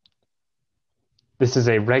 This is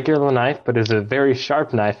a regular knife, but it's a very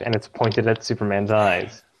sharp knife, and it's pointed at Superman's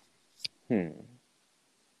eyes.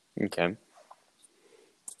 Okay.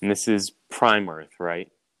 And this is Prime Earth,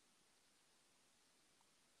 right?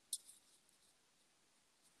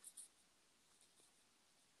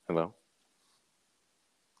 Hello?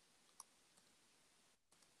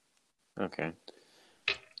 Okay.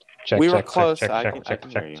 Check, We were check, close. check, I check, can check,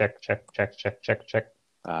 hear you. check, check, check, check, check, check.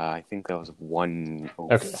 I think that was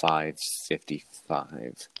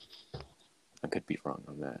 105.55. I could be wrong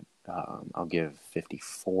on that. I'll give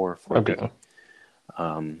 54 for Okay.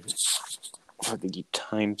 for the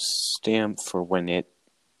timestamp for when it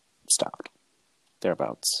stopped.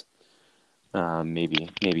 Thereabouts.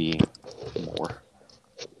 Maybe more.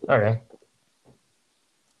 Okay.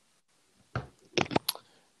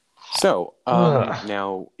 So,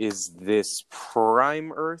 now is this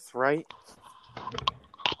Prime Earth, right?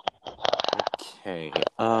 Okay.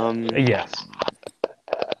 Yes.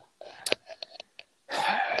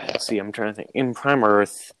 Let's see, I'm trying to think. In Prime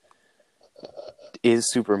Earth,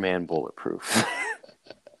 is Superman bulletproof?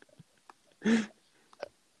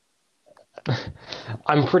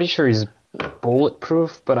 I'm pretty sure he's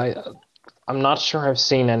bulletproof, but I'm not sure I've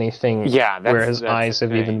seen anything where his eyes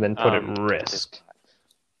have even been put at risk.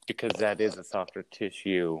 Because that is a softer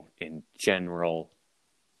tissue in general.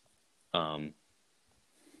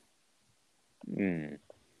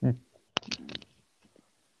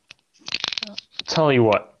 Tell you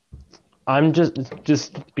what, I'm just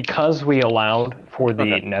because we allowed for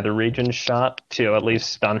the nether region shot to at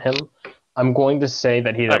least stun him, I'm going to say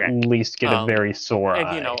that he'd at least get a very sore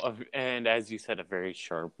eye. And as you said, a very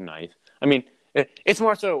sharp knife. I mean, it's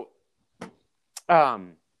more so.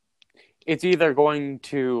 It's either going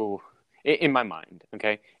to, in my mind,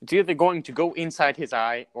 okay, it's either going to go inside his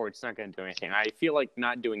eye or it's not going to do anything. I feel like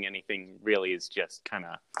not doing anything really is just kind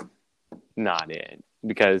of not it,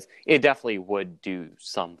 because it definitely would do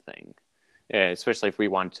something, especially if we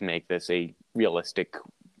wanted to make this a realistic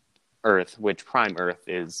Earth, which Prime Earth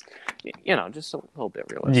is, just a little bit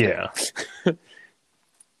realistic. Yeah.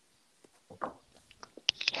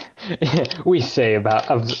 We say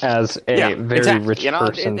as a very rich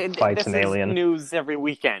person fights an alien. This is news every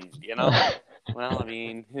weekend, Well, I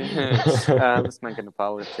mean, let's not get into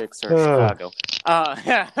politics or Chicago.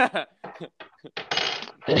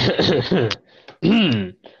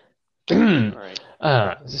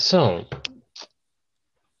 So,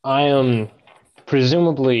 I am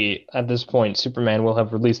presumably at this point, Superman will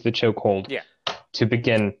have released the chokehold to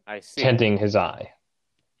begin tending his eye.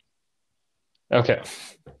 Okay.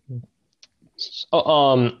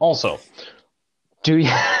 Also, do you?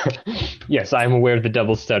 Yes, I'm aware of the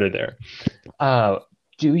double stutter there.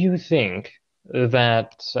 Do you think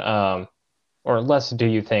that, or less? Do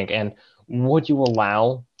you think, and would you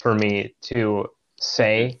allow for me to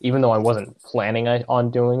say, even though I wasn't planning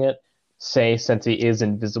on doing it, say since he is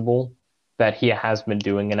invisible, that he has been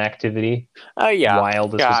doing an activity while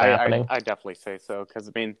this was happening? I definitely say so, because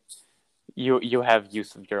I mean, you have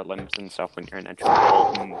use of your limbs and stuff when you're in a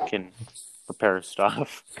chokehold and can repair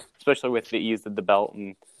stuff, especially with the ease of the belt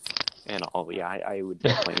and all. Yeah, I would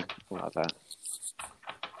definitely allow that.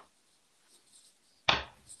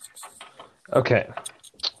 Okay,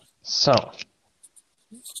 so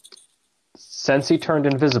since he turned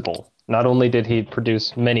invisible, not only did he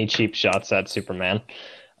produce many cheap shots at Superman,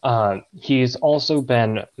 he's also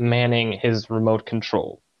been manning his remote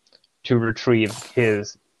control to retrieve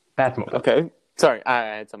his Batmobile. Okay, sorry,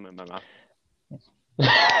 I had something in my mouth.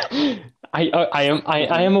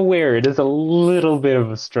 I am aware it is a little bit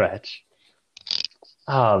of a stretch,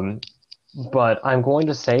 but I'm going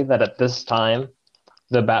to say that at this time,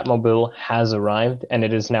 the Batmobile has arrived and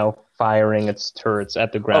it is now firing its turrets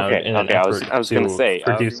at the ground in an effort I was going to say,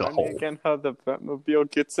 produce a hole. Again, how the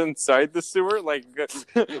Batmobile gets inside the sewer, like.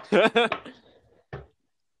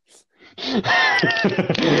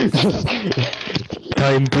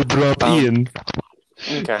 Time to drop in.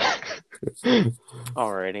 Okay.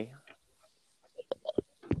 Alrighty.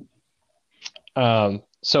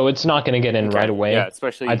 So it's not going to get in Okay. right away. Yeah,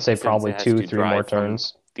 especially I'd say since probably it has 2, to 3 more drive from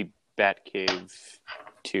turns. the Batcave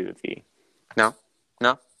to the. No.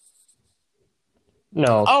 No.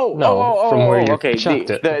 No. Oh, from where you okay.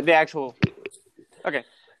 chucked it. The actual. Okay.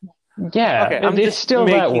 Yeah, Okay. I'm it's just still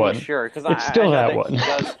that making one. sure because It's I still know that that one. he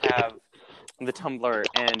does have the tumbler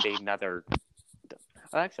and another.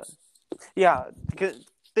 Actually, yeah,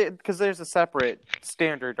 because there's a separate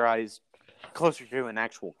standardized closer to an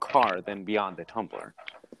actual car than beyond the tumbler.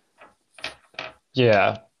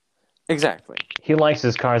 Yeah. Exactly. He likes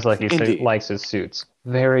his cars like he Indeed. likes his suits.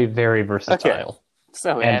 Very, very versatile.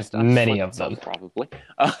 So it And has to many flip of them. itself, probably.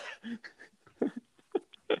 All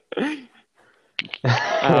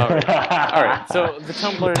right. So the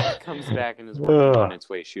tumbler comes back and is working on its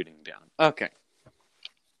way, shooting down. Okay.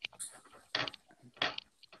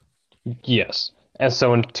 Yes. And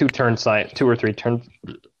so in 2 or 3 turn,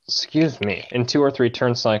 in 2 or 3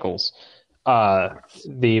 turn cycles,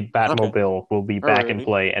 the Batmobile will be back in Alrighty.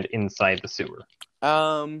 play and inside the sewer.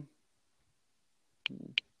 All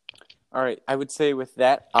right. I would say with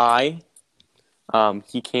that eye,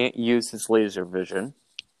 he can't use his laser vision.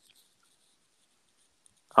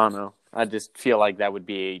 I don't know. I just feel like that would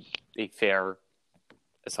be a fair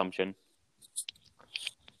assumption.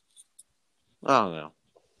 I don't know.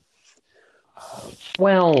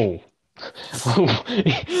 Well,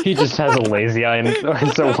 he just has a lazy eye, and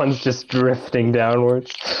so one's just drifting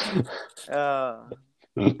downwards. Yeah.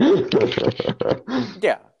 He'd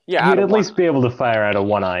at least be able to fire out of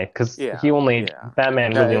one eye, because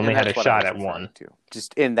Batman really only had a shot at one.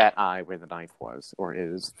 Just in that eye where the knife was, or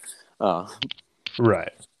is.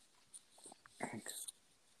 Right.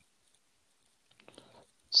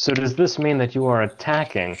 So does this mean that you are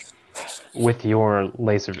attacking with your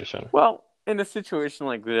laser vision? Well, in a situation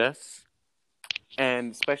like this,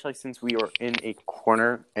 and especially since we were in a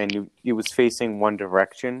corner and he was facing one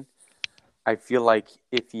direction, I feel like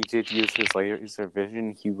if he did use his laser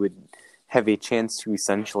vision, he would have a chance to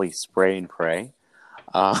essentially spray and pray.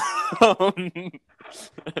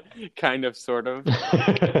 Kind of, sort of. And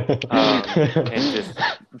just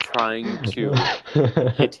trying to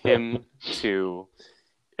hit him to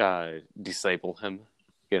disable him,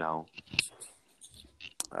 you know.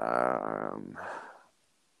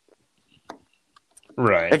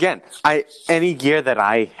 Right. Again, any gear that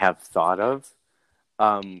I have thought of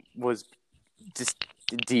was just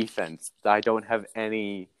defense. I don't have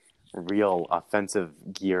any real offensive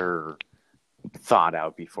gear thought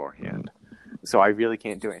out beforehand, so I really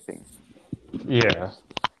can't do anything. Yeah,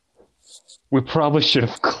 we probably should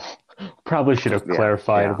have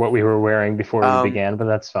clarified what we were wearing before we began, but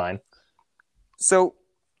that's fine. So,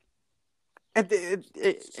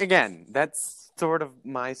 again, that's sort of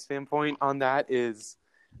my standpoint on that. Is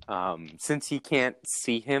since he can't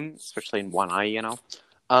see him, especially in one eye, you know.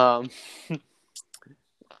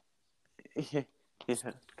 Yeah.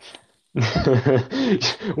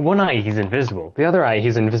 One eye he's invisible. The other eye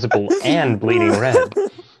he's invisible and bleeding red.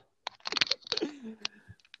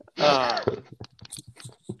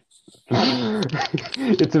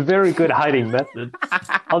 It's a very good hiding method.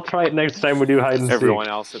 I'll try it next time we do hide and seek. Everyone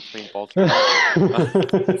else at paintball.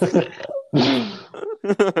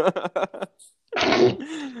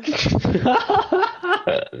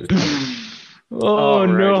 Oh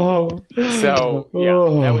no! So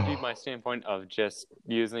yeah, that would be my standpoint of just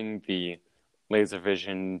using the laser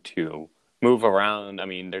vision to move around. I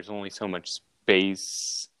mean, there's only so much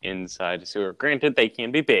space inside a sewer. Granted, they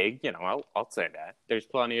can be big. You know, I'll say that. There's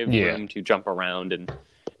plenty of room to jump around and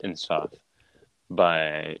stuff,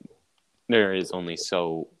 but there is only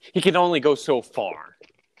he can only go so far.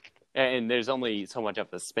 And there's only so much of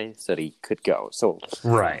the space that he could go. So,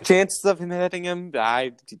 right. Chances of him hitting him,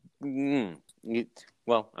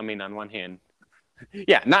 well, I mean, on one hand,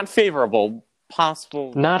 yeah, not favorable.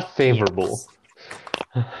 Possible. Not favorable.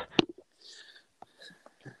 Yes.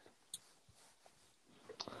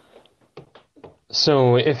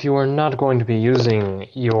 So, if you are not going to be using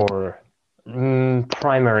your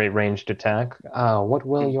primary ranged attack, what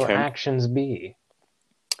will your actions be?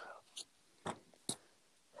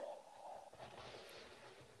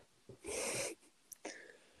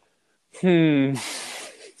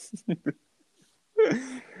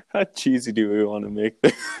 How cheesy do we want to make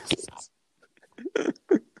this?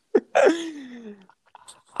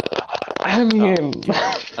 I mean,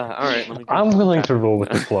 all right. I'm willing to roll with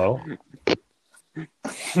the flow.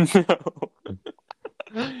 No.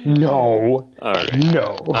 No. All right.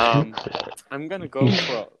 No. I'm gonna go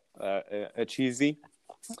a cheesy,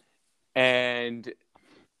 and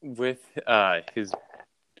with his.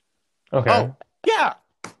 Okay. Oh yeah,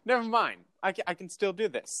 never mind. I can still do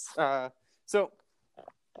this. So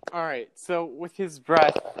all right. So with his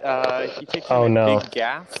breath, he takes in Oh, a no. big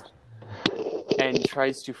gasp and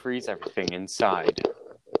tries to freeze everything inside.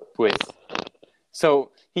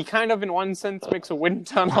 So he kind of, in one sense, makes a wind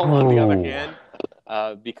tunnel. On the other Ooh. hand,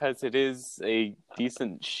 because it is a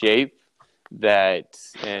decent shape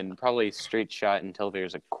and probably a straight shot until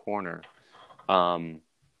there's a corner, or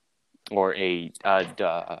another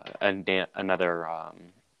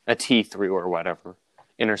a T3 or whatever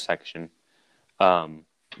intersection.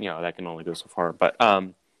 That can only go so far, but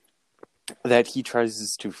that he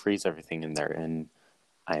tries to freeze everything in there, and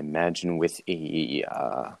I imagine with a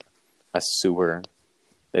sewer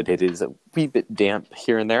that it is a wee bit damp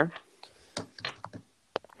here and there.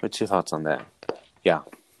 What's your thoughts on that? Yeah.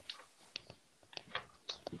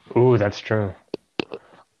 Ooh, that's true.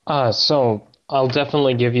 So I'll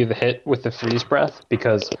definitely give you the hit with the freeze breath,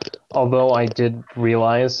 because although I did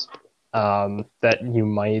realize that you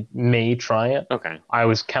may try it, Okay. I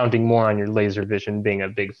was counting more on your laser vision being a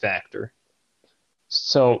big factor.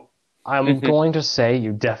 So I'm going to say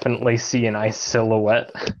you definitely see an ice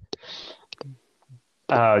silhouette.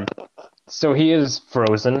 So he is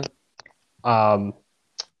frozen. Let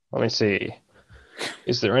me see.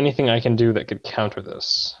 Is there anything I can do that could counter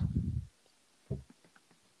this?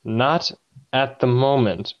 Not at the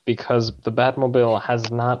moment, because the Batmobile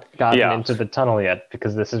has not gotten into the tunnel yet,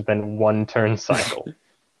 because this has been one turn cycle.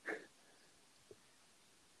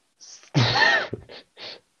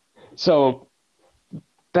 So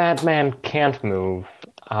Batman can't move.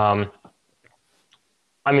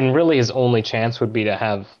 Really his only chance would be to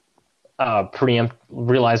have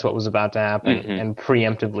realize what was about to happen and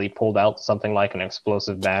preemptively pulled out something like an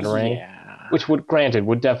explosive batarang, which would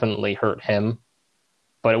definitely hurt him,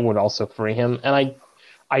 but it would also free him. And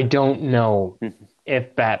I don't know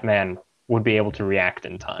if Batman would be able to react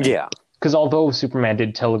in time. Yeah. Because although Superman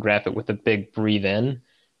did telegraph it with a big breathe in,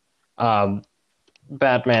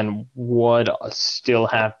 Batman would still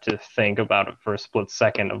have to think about it for a split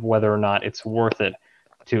second of whether or not it's worth it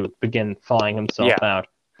to begin thawing himself out,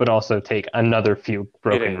 but also take another few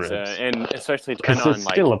broken ribs. And especially depending on, it's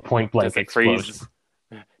still a point-blank explosion.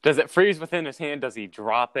 Does it freeze within his hand? Does he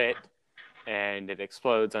drop it and it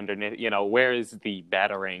explodes underneath? Where is the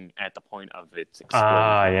batarang at the point of its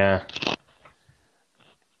explosion? Yeah.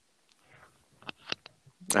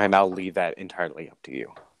 And I'll leave that entirely up to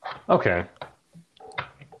you. Okay.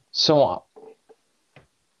 So,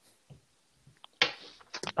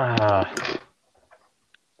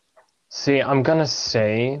 see, I'm gonna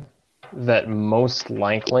say that most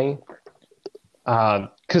likely,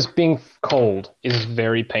 because being cold is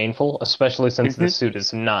very painful, especially since the suit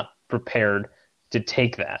is not prepared to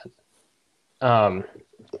take that.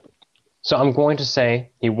 So I'm going to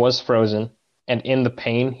say he was frozen, and in the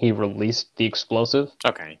pain, he released the explosive.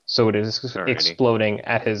 Okay. So it is exploding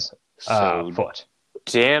at his foot.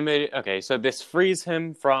 Damn it. Okay, so this frees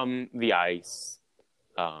him from the ice.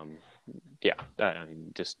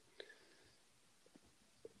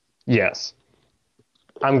 Yes.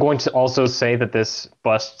 I'm going to also say that this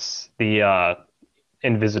busts the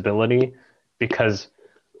invisibility, because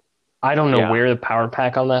I don't know where the power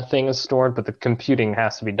pack on that thing is stored, but the computing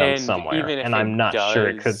has to be done somewhere, and I'm not sure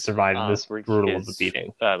it could survive this brutal of a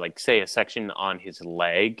beating. Say a section on his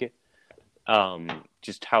leg,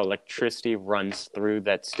 just how electricity runs through,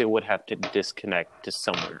 that still would have to disconnect to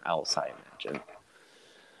somewhere else, I imagine.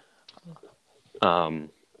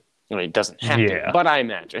 It doesn't have to, but I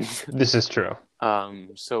imagine. This is true.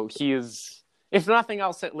 So he is, if nothing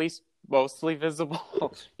else, at least mostly visible,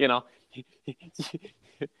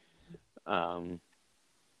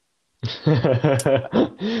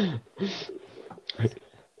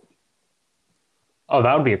 Oh,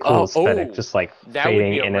 that would be a cool aesthetic, just like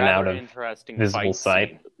fading in and out of visible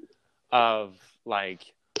sight. Of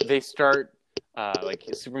they start,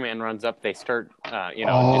 Superman runs up, they start, just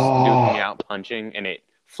duking out, punching, and it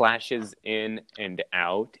flashes in and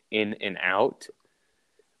out, in and out.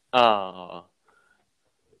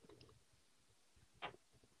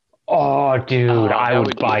 Oh, dude, I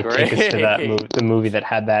would buy tickets to that the movie that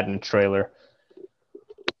had that in the trailer.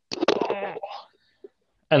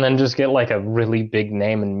 And then just get a really big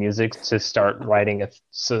name and music to start writing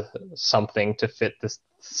something to fit this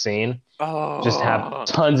scene. Just have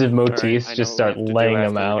tons of motifs, just start laying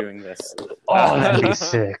them out. Oh, that'd be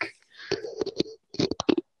sick.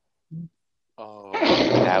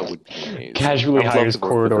 That would be amazing. Casually hires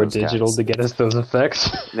Corridor Digital to get us those effects.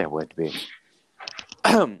 That would be.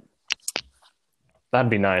 That'd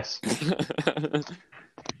be nice.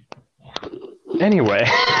 Anyway,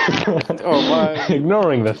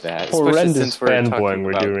 ignoring the horrendous fanboying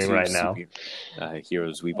we're doing right now.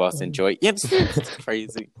 Heroes we both enjoy. It's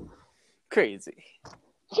crazy. Crazy.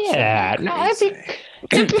 Yeah, no,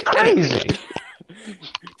 it'd be crazy.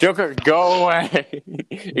 Joker, go away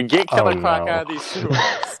and get Killer Croc out of these sewers.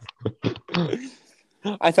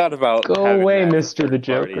 I thought about go away, Mr. the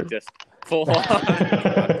Joker. Just full on. We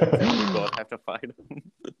both have to fight him.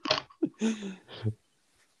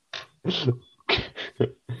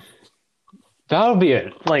 That would be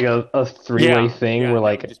a three-way thing where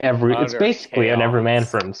like it's basically an every man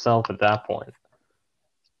for himself at that point.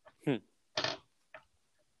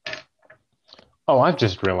 Oh, I've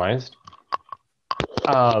just realized.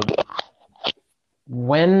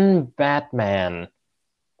 When Batman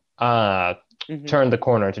turned the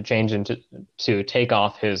corner to change to take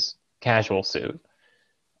off his casual suit,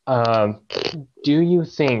 do you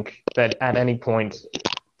think that at any point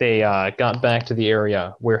they got back to the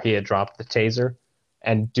area where he had dropped the taser,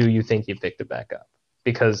 and do you think he picked it back up?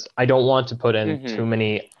 Because I don't want to put in too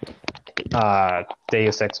many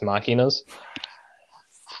Deus Ex Machinas,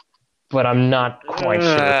 but I'm not quite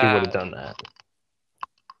sure if he would have done that.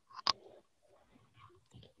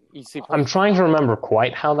 I'm trying to remember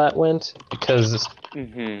quite how that went, because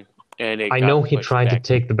and I know he tried to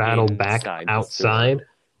take the battle back outside.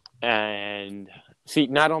 And see,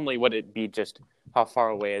 not only would it be just how far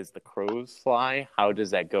away as the crows fly, how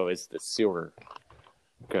does that go as the sewer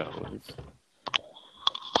goes?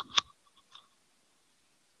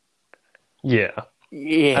 Yeah.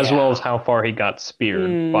 As well as how far he got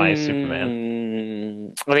speared by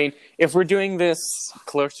Superman. I mean, if we're doing this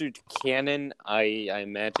closer to canon, I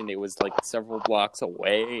imagine it was like several blocks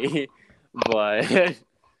away. But,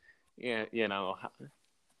 yeah, you know.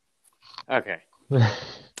 Okay.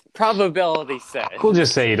 Probability says. We'll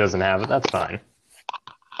just say he doesn't have it. That's fine.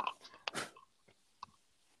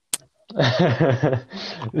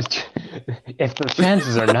 If the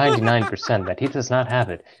chances are 99% that he does not have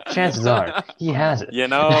it, chances are he has it. You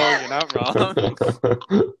know, you're not wrong.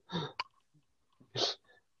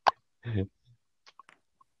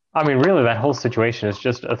 I mean, really, that whole situation is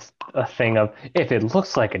just a thing of, if it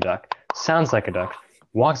looks like a duck, sounds like a duck,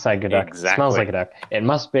 walks like a duck, smells like a duck, it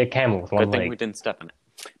must be a camel with one leg. Good thing we didn't step in it.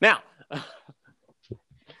 Now.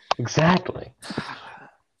 Exactly.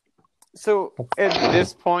 So, at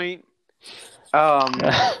this point,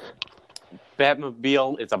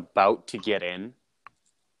 Batmobile is about to get in.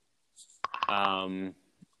 And...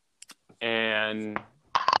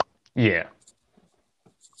 Yeah.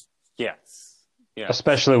 Yes.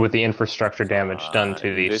 Especially with the infrastructure damage done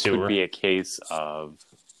to the this sewer. This would be a case of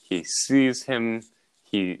he sees him,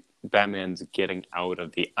 Batman's getting out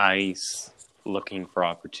of the ice, looking for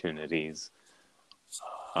opportunities.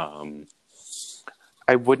 I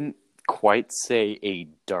wouldn't quite say a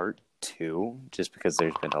Dart 2, just because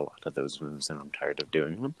there's been a lot of those moves and I'm tired of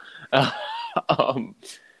doing them.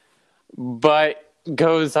 But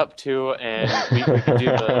goes up to, and we can do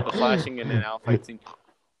the flashing in and out fight scene.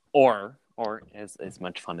 Or as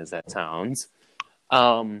much fun as that sounds,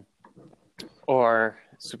 or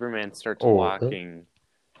Superman starts walking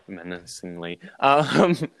menacingly,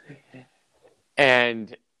 and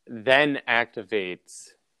then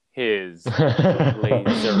activates his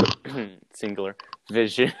laser singular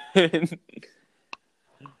vision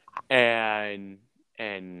and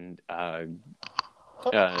trying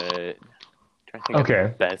to think of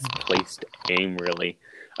the best place to aim, really.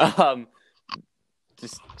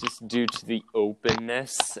 Just due to the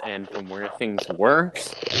openness and from where things were,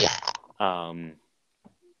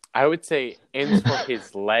 I would say aims for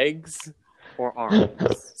his legs or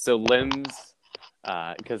arms. So limbs,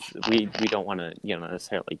 because we don't want to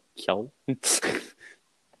necessarily kill.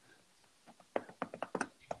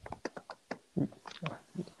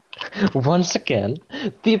 Once again,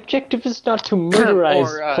 the objective is not to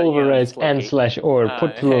murderize, pulverize, and slash or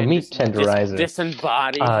put through a meat tenderizer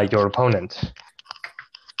disembody your opponent.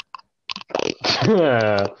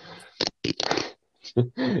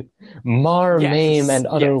 Mar, maim, and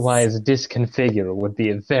otherwise disconfigure would be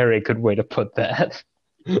a very good way to put that.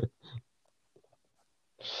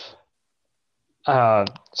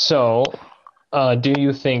 So, do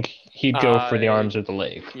you think he'd go for the arms or the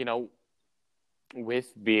leg?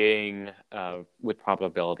 With being, with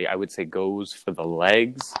probability, I would say goes for the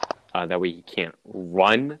legs. That way he can't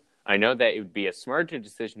run. I know that it would be a smarter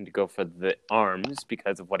decision to go for the arms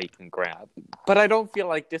because of what he can grab. But I don't feel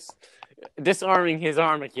like disarming his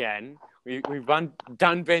arm again. We've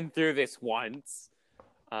been through this once.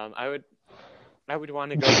 I would I would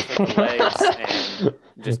want to go for the legs and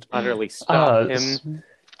just utterly stop him.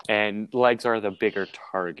 And legs are the bigger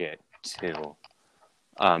target too.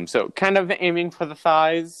 So kind of aiming for the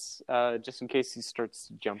thighs, just in case he starts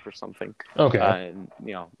to jump or something. Okay.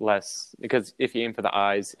 Less, because if you aim for the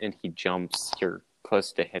eyes and he jumps, you're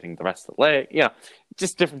close to hitting the rest of the leg.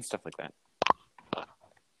 Just different stuff like that.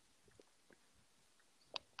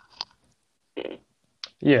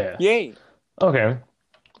 Yeah. Yay. Okay.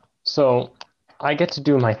 So I get to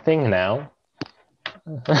do my thing now.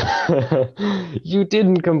 You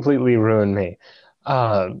didn't completely ruin me.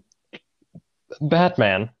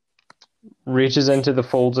 Batman reaches into the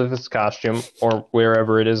folds of his costume, or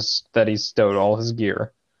wherever it is that he stowed all his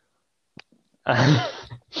gear.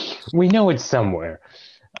 We know it's somewhere.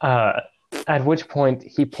 At which point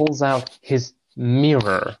he pulls out his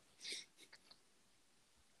mirror.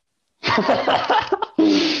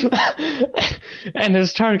 And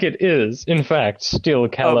his target is, in fact, still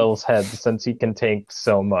Kal-El's head, since he can take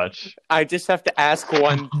so much. I just have to ask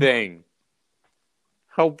one thing.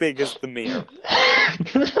 How big is the mirror?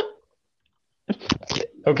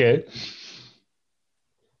 Okay.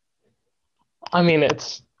 I mean,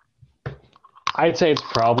 I'd say it's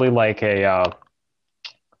probably like a...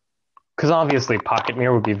 Because obviously pocket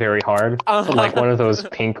mirror would be very hard. But like one of those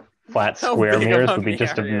pink flat square mirrors would be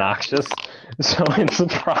just obnoxious. So it's a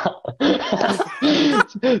problem.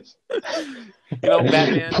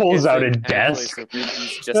 Batman pulls out a desk.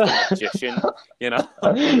 He's just a magician,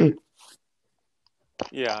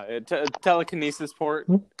 Yeah, telekinesis port.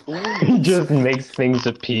 He just makes things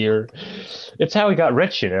appear. It's how he got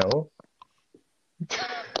rich,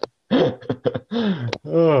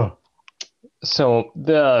 Oh. So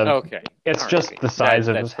it's just the size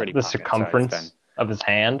of the circumference of his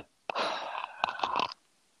hand.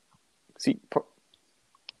 See,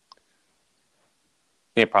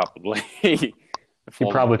 yeah, probably. He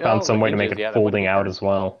probably found some way to make it folding out as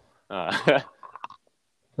well. I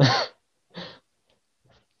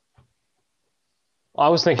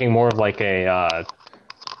was thinking more of like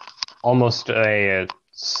almost a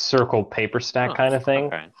circle paper stack kind of thing.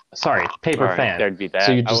 Okay. Sorry, paper fan. There'd be that.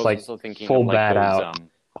 So you just fold that out.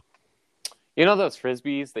 Those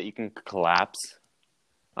frisbees that you can collapse?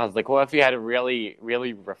 I was like, well, if you had a really,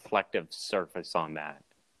 really reflective surface on that,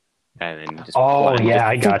 and then just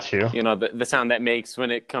I got you. The sound that makes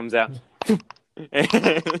when it comes out.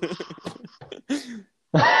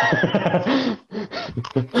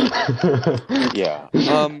 Yeah.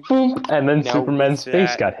 And then Superman's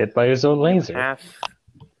face got hit by his own laser.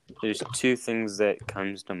 There's two things that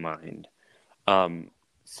comes to mind.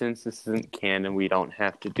 Since this isn't canon, we don't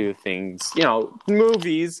have to do things,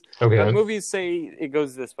 movies. Okay. But movies say it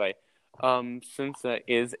goes this way. Since that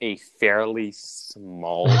is a fairly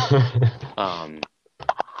small,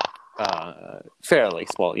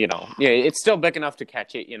 it's still big enough to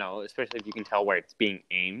catch it, especially if you can tell where it's being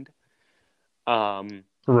aimed.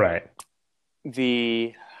 Right.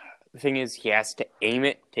 The thing is, he has to aim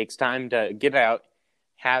it. Takes time to get it out,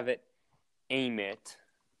 have it, aim it.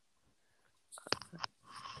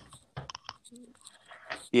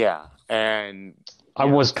 Yeah, and I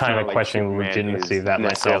was kind of questioning the legitimacy of that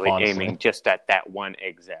myself, honestly. Aiming just at that one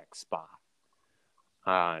exact spot.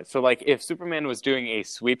 So, like, if Superman was doing a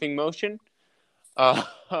sweeping motion, and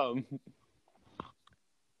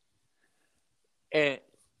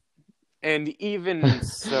even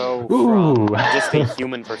so, from just a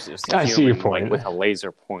human versus human, I see your point. Like, with a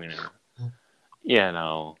laser pointer,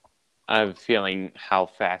 I'm feeling how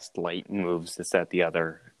fast light moves this at the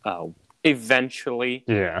other. Eventually,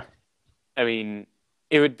 yeah. I mean,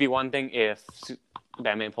 it would be one thing if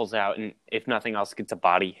Batman pulls out and, if nothing else, gets a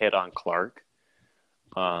body hit on Clark.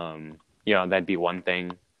 That'd be one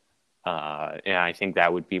thing. And I think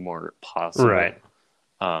that would be more possible. Right.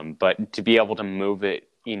 But to be able to move it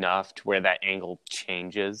enough to where that angle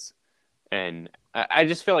changes, and I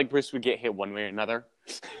just feel like Bruce would get hit one way or another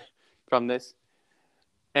from this,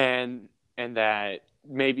 and that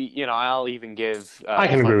maybe I'll even give. I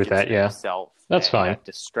can agree with that. Yeah, that's fine. That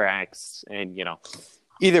distracts, and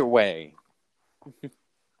either way.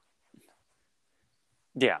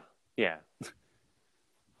 Yeah.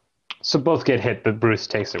 So both get hit, but Bruce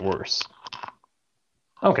takes it worse.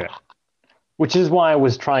 Okay. Which is why I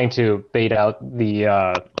was trying to bait out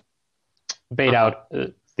the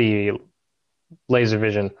laser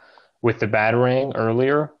vision with the Batarang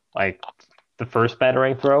earlier, like the first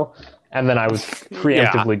Batarang throw, and then I was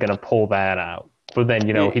preemptively going to pull that out. But then,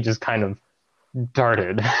 he just kind of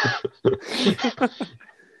darted.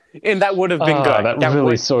 And that would have been good. That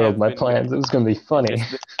really soiled my plans. It was going to be funny.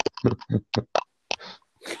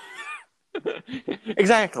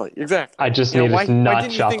 Exactly. I just You know, needed to why not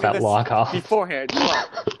didn't you chop think of that this lock off. beforehand?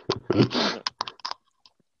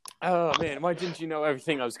 Oh man, why didn't you know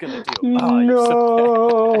everything I was gonna do? Oh, you're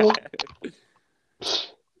so No. bad.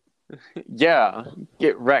 Yeah,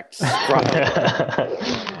 get wrecked, Scrubbo.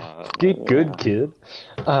 Get good, kid.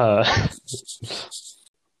 Uh,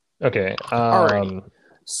 okay. Alrighty.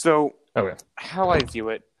 So, Okay. how I view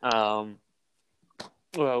it, well,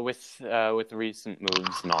 with recent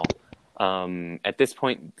moves and all, at this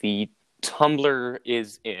point the tumbler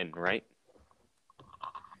is in, right?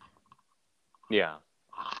 Yeah.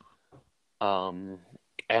 And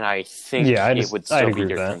I think Yeah, it would I'd still be agree with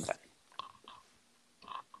your that. turn then.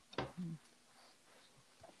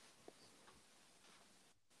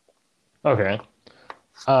 Okay.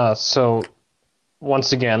 So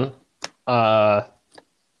once again,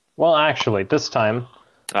 well, actually, this time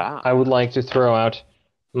I would like to throw out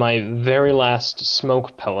my very last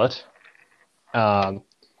smoke pellet,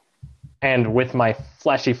 and with my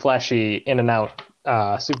flashy in and out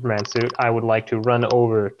Superman suit, I would like to run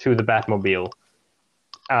over to the Batmobile,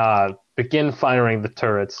 begin firing the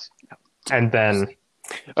turrets, and then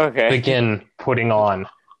Okay. begin putting on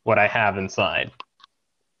what I have inside.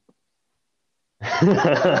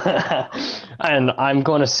 And I'm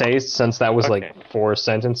going to say, since that was Okay. like 4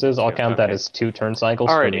 sentences, I'll count that Okay. as 2 turn cycles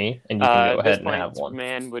for Alrighty. me, and you can go At this ahead and point, have one.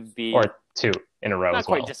 man would be Or 2 in a row not as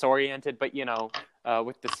quite well. disoriented, but you know,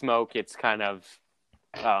 with the smoke, it's kind of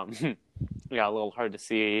yeah, a little hard to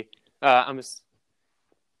see. I'm just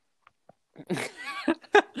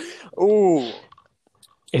ooh.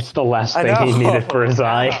 It's the last I thing he know. needed for his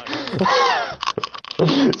eye.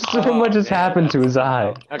 So much has happened to his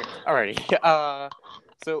eye. Okay, alrighty.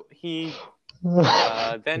 So he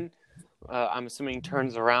then I'm assuming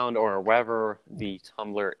turns around or wherever the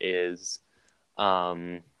tumbler is.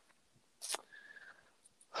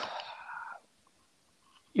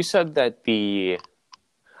 You said that the.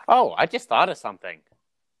 Oh, I just thought of something.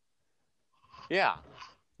 Yeah,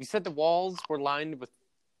 you said the walls were lined with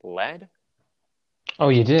lead. Oh,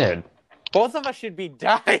 you did? Both of us should be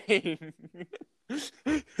dying.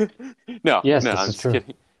 No, Yes, no, this I'm is just true.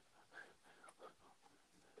 kidding.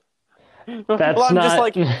 That's well, I'm not... just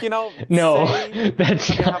like, you know, No, say that's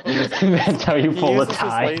that's how you he pull a uses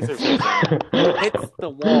tie. his laser vision, hits the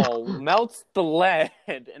wall, melts the lead,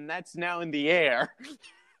 and that's now in the air.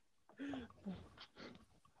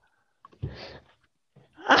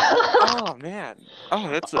 Oh man! Oh,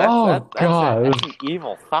 that's God. that's an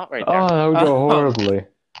evil thought right there. Oh, that would go horribly.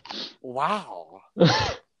 Wow.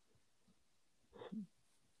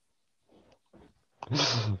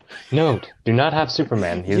 Note: do not have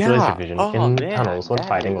Superman use laser vision in tunnels when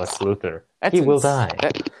fighting Lex Luthor. He will die.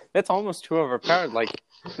 That's almost too overpowered. Like,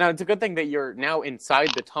 now it's a good thing that you're now inside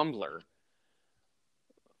the tumbler.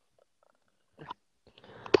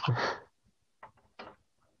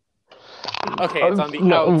 Okay, it's on the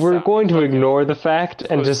outside. We're going to ignore the fact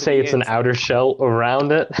and just say it's an outer shell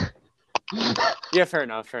around it. Yeah, fair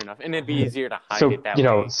enough. And it'd be easier to hide So, it that you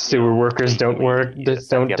know, way. sewer workers don't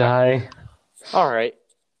die. Alright.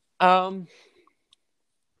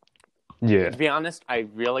 Yeah. To be honest, I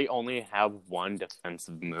really only have one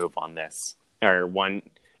defensive move on this. Or one...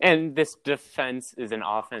 And this defense is an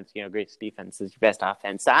offense. You know, greatest defense is your best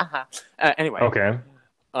offense. Anyway. Okay.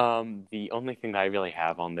 The only thing that I really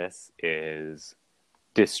have on this is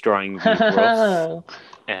destroying the roof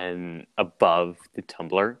and above the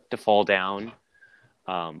tumbler to fall down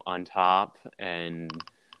on top and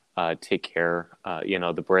take care,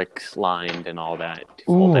 the bricks lined and all that to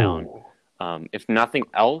fall down. If nothing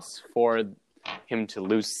else, for him to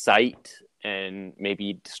lose sight and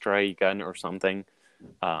maybe destroy a gun or something.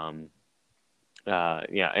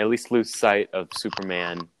 At least lose sight of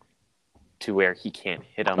Superman to where he can't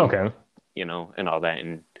hit him. Okay. And all that.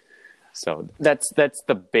 And so that's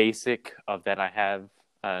the basic of that I have,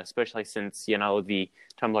 especially since, the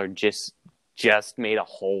tumbler just made a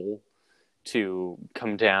hole to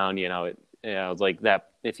come down, like that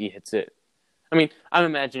if he hits it. I mean, I'm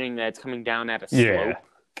imagining that it's coming down at a slope,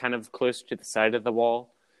 kind of close to the side of the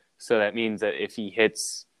wall. So that means that if he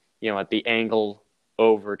hits, at the angle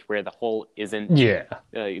over to where the hole isn't,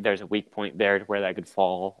 there's a weak point there to where that could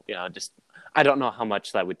fall. I don't know how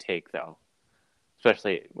much that would take, though,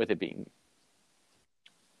 especially with it being.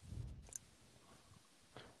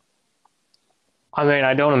 I mean,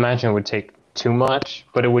 I don't imagine it would take too much,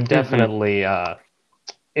 but it would definitely,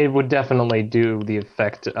 do the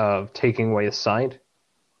effect of taking away his sight.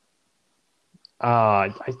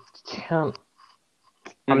 I can't.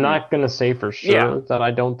 I'm not gonna say for sure that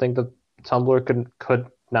I don't think the tumbler could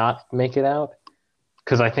not make it out,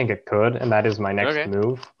 because I think it could, and that is my next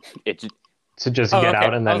move. to just Oh, get okay.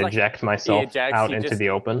 out and I then was like, eject he myself ejects, out he into just the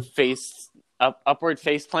open, upward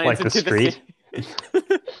face plants like the into street.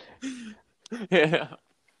 the yeah.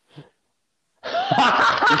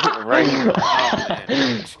 Right. Oh,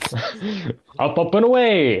 man. Up, up, and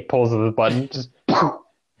away! Pulls the button. Just.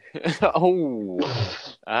 Oh.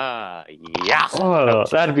 Yeah. Oh,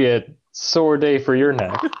 that'd be a sore day for your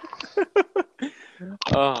neck.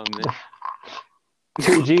 Oh, man.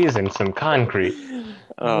 2 G's and some concrete.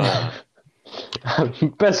 Oh.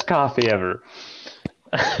 Best coffee ever.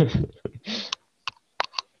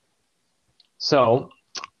 So,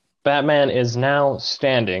 Batman is now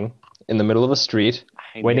standing in the middle of a street,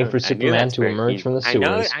 waiting for Superman to emerge from the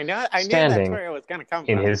sewers, I knew that's standing where it was gonna come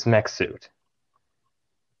in from. his mech suit.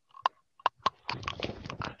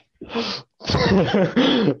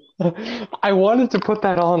 I wanted to put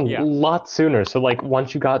that on a lot sooner, so like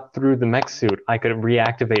once you got through the mech suit, I could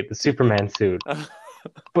reactivate the Superman suit.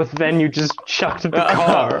 But then you just chucked the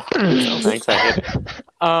car. Thanks, I hit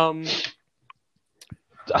it.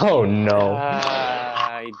 Oh no.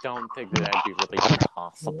 I don't think that'd be really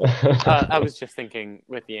possible. I was just thinking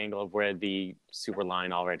with the angle of where the sewer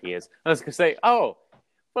line already is. I was gonna say, oh,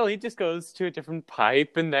 well, he just goes to a different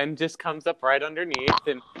pipe and then just comes up right underneath.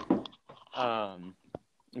 And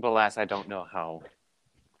but alas, I don't know how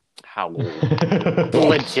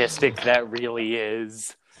logistic that really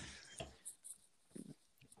is.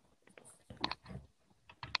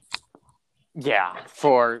 Yeah,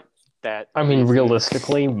 for that. I mean,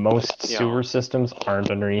 realistically, most sewer systems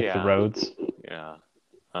aren't underneath the roads. Yeah.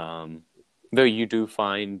 Though you do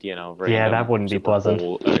find, that wouldn't be pleasant.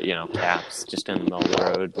 Taps just in the middle of the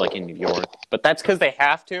road, like in New York. But that's because they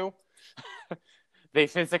have to. They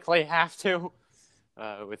physically have to,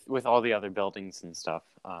 with all the other buildings and stuff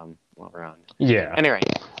around. Yeah. Anyway,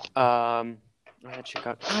 I don't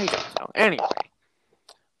know. Anyway,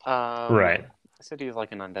 right. I said he was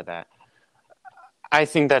looking under that. I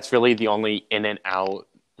think that's really the only in and out,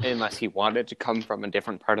 unless he wanted to come from a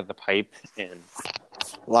different part of the pipe and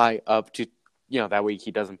lie up to, that way he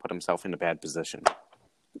doesn't put himself in a bad position.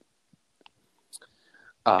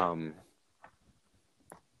 And,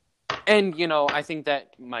 I think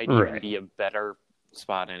that might even be a better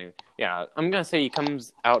spot anyway. Yeah, I'm going to say he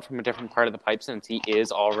comes out from a different part of the pipe since he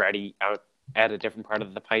is already out at a different part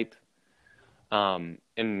of the pipe.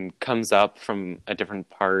 And comes up from a different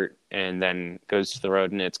part and then goes to the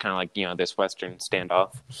road, and it's kind of like, this Western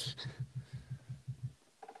standoff.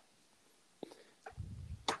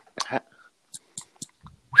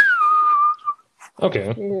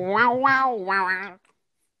 Okay.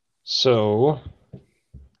 So,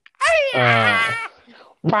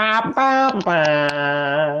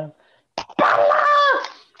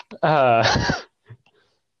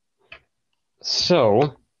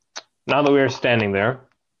 so, now that we are standing there,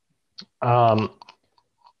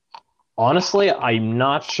 honestly, I'm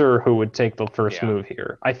not sure who would take the first move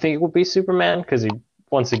here. I think it would be Superman, because he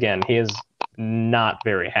is not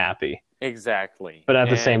very happy. Exactly. But at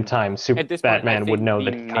the same time, Batman would know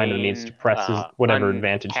that he kind of needs to press whatever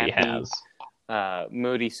advantage he has.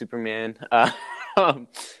 Moody Superman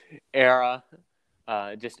era,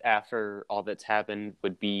 just after all that's happened,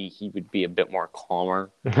 he would be a bit more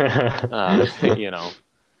calmer,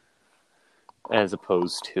 as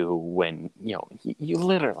opposed to when, you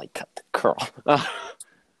literally cut the curl.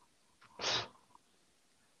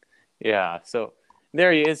 Yeah, so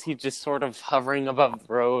there he is. He's just sort of hovering above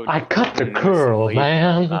the road. I cut the curl,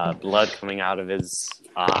 man. Blood coming out of his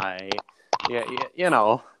eye. Yeah,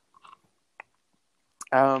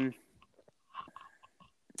 Oh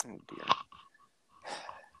dear.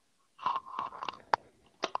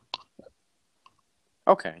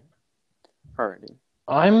 Okay. Alrighty.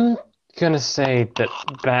 I'm gonna say that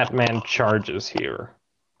Batman charges here.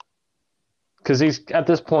 Because he's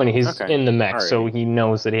in the mech, so he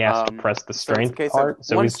knows that he has to press the strength part,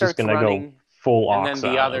 so he's just gonna go full ox. And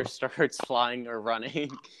then the other starts flying or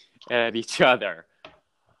running at each other.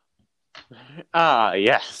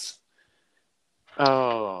 Yes.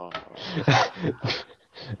 Oh.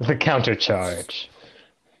 The countercharge.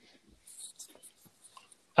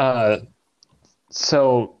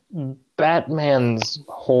 So Batman's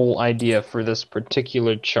whole idea for this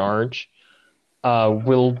particular charge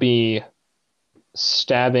will be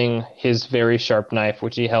stabbing his very sharp knife,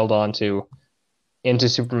 which he held onto, into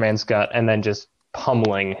Superman's gut, and then just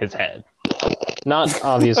pummeling his head. Not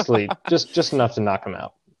obviously, just enough to knock him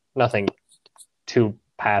out. Nothing too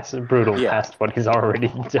brutal past what he's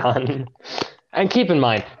already done. And keep in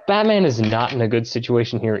mind, Batman is not in a good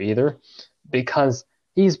situation here either, because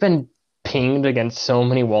he's been pinged against so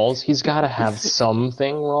many walls. He's got to have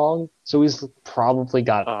something wrong. So he's probably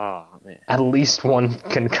got Oh, man. at least one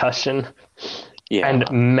concussion Yeah. and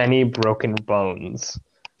many broken bones.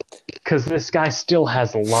 Because this guy still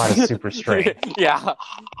has a lot of super strength. Yeah.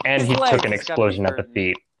 And His he legs took an gotta be explosion at the hurting.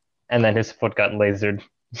 feet. And then his foot got lasered.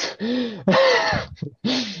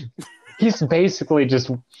 He's basically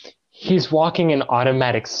just... He's walking in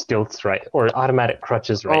automatic stilts or automatic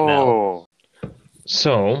crutches right now. Oh.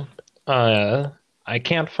 So, I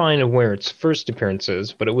can't find where its first appearance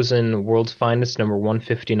is, but it was in World's Finest number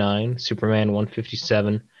 159, Superman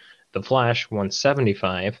 157, The Flash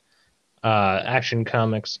 175, Action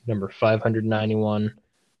Comics number 591,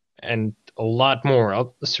 and a lot more. A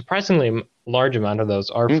surprisingly large amount of those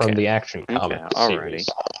are from Okay. the Action Comics series.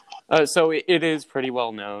 So it is pretty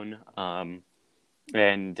well known.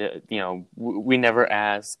 And, we never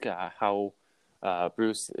ask how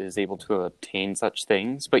Bruce is able to obtain such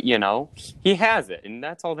things, but, he has it, and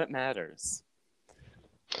that's all that matters.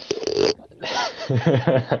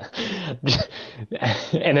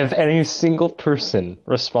 And if any single person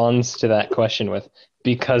responds to that question with,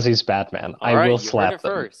 because he's Batman, I will slap them.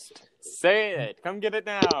 You heard it first. Say it. Come get it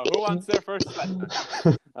now. Who wants their first Batman?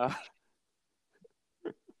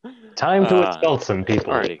 Time to expel some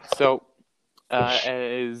people. Alrighty, so...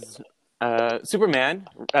 as Superman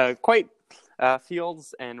quite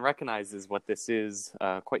feels and recognizes what this is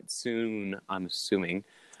quite soon, I'm assuming.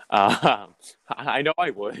 I know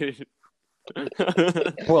I would.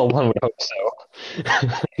 Well, one would hope so.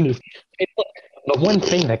 Hey, look, the one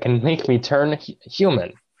thing that can make me turn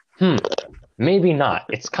human. Maybe not.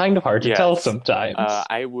 It's kind of hard to tell sometimes.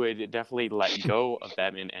 I would definitely let go of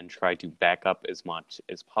Batman and try to back up as much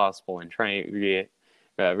as possible and try and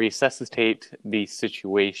resuscitate the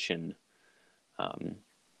situation.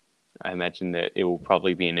 I imagine that it will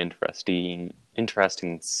probably be an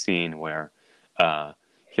interesting scene where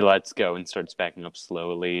he lets go and starts backing up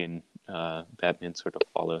slowly, and Batman sort of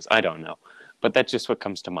follows. I don't know, but that's just what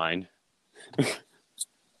comes to mind.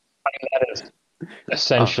 That is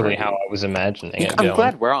essentially how I was imagining it. I'm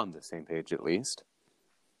glad we're on the same page, at least.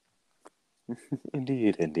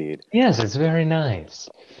 Indeed. Yes, it's very nice.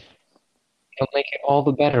 It'll make it all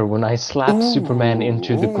the better when I slap Superman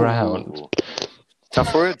into the ground.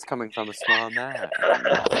 Tough words coming from a small man.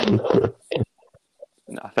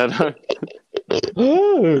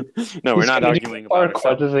 No, we're not arguing about it.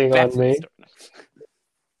 On me.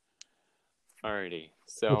 Alrighty,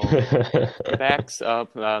 so backs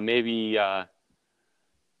up, maybe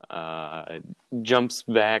jumps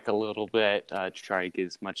back a little bit to try to get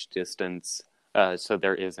as much distance so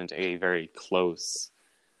there isn't a very close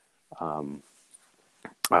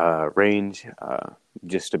range,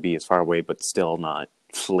 just to be as far away, but still not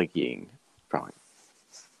fleeing from it.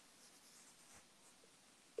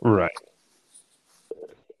 Right.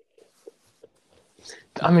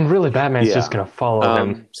 I mean, really, Batman's just going to follow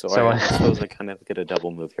him. So I suppose I kind of get a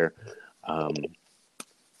double move here.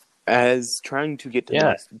 As trying to get to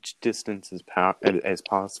as much distance as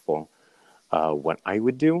possible, what I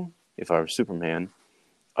would do, if I were Superman,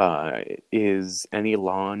 is any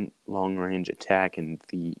long-range attack, and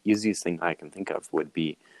the easiest thing I can think of would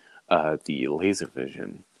be the laser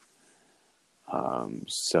vision.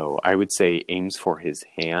 So I would say aims for his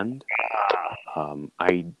hand.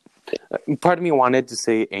 Part of me wanted to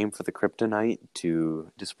say aim for the kryptonite to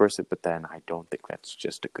disperse it, but then I don't think that's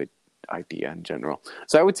just a good idea in general.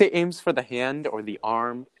 So I would say aims for the hand or the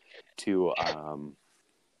arm to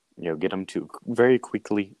get him to very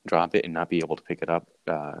quickly drop it and not be able to pick it up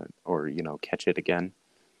or catch it again.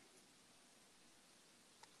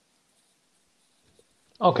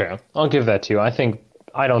 Okay, I'll give that to you. I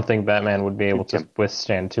don't think Batman would be able to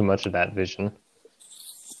withstand too much of that vision.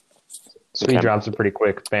 Speed drops are pretty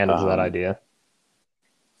quick. Abandons that idea.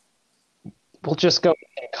 We'll just go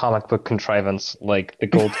in comic book contrivance, like the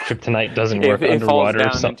gold kryptonite doesn't work underwater it falls down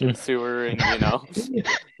or something. Into the sewer and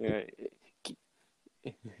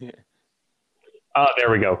Oh, there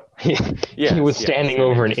we go. He was standing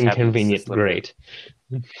over an inconvenient grate.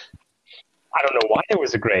 I don't know why there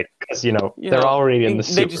was a grate, because they're already in the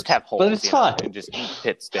sewers. They just have holes, but it's fine. It just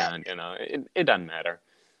pits down. It doesn't matter.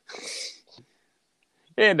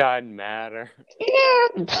 It doesn't matter.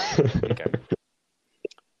 Okay.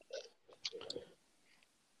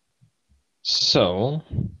 So,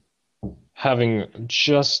 having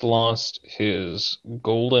just lost his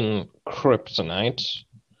golden kryptonite,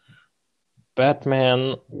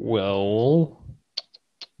 Batman will...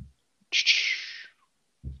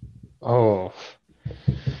 Oh.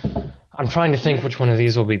 I'm trying to think which one of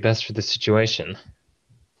these will be best for the situation.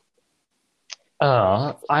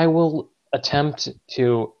 I will attempt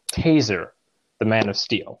to taser the Man of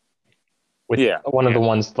Steel with one of the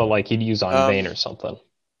ones that like he'd use on Bane or something.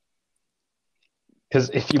 Because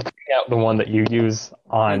if you bring out the one that you use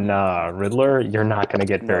on Riddler, you're not going to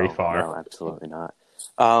get very far. No, absolutely not.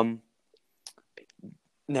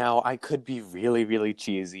 Now, I could be really, really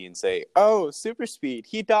cheesy and say, oh, super speed,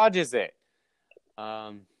 he dodges it.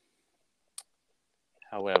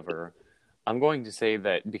 However, I'm going to say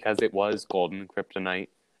that because it was Golden Kryptonite,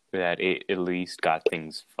 that it at least got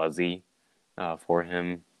things fuzzy for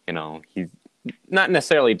him. You know, he's not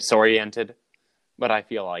necessarily disoriented, but I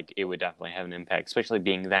feel like it would definitely have an impact, especially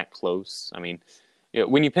being that close. I mean,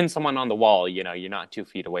 when you pin someone on the wall, you know, you're not 2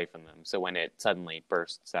 feet away from them. So when it suddenly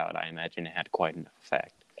bursts out, I imagine it had quite an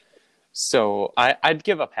effect. So I'd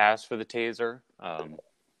give a pass for the taser.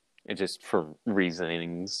 Just for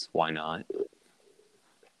reasonings, why not?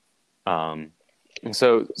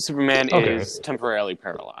 So Superman is temporarily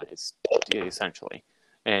paralyzed, essentially,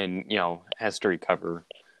 and has to recover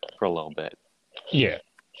for a little bit. Yeah.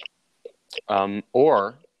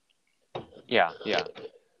 Or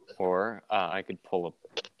I could pull a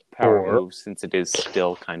power move since it is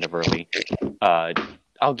still kind of early.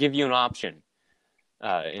 I'll give you an option,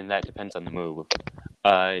 and that depends on the move.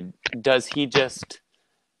 Does he just,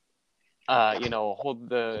 hold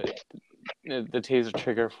the taser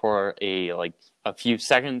trigger for a few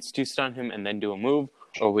seconds to stun him and then do a move,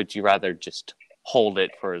 or would you rather just hold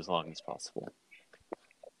it for as long as possible?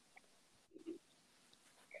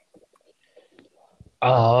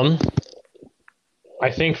 I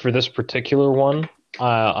think for this particular one,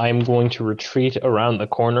 I'm going to retreat around the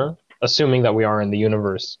corner, assuming that we are in the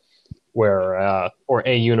universe where, or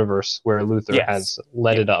a universe where Luthor has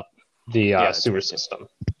leaded up the sewer system.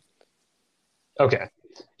 Okay.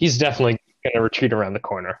 He's definitely going to retreat around the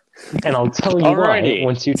corner. And I'll tell you why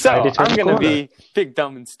once you try to turn the corner. I'm going to be big,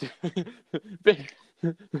 dumb, and stupid.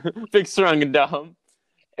 big, strong, and dumb.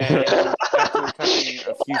 And after recovering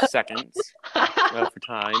a few seconds for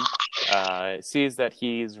time, sees that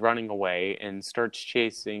he's running away and starts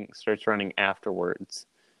running afterwards.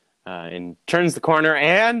 And turns the corner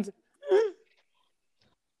and...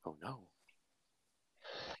 Oh, no.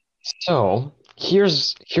 So,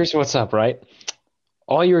 here's what's up, right?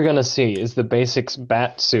 All you're going to see is the Basics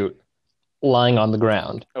bat suit lying on the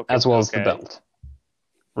ground, as well as the belt.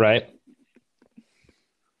 Right?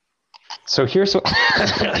 So here's what...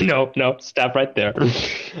 No, stop right there.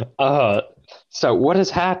 So what has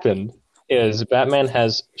happened is Batman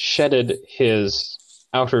has shedded his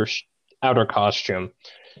outer costume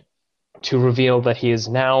to reveal that he is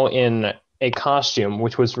now in a costume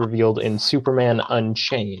which was revealed in Superman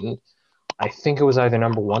Unchained. I think it was either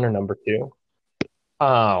number 1 or number 2.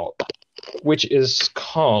 Which is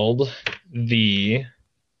called the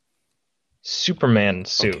Superman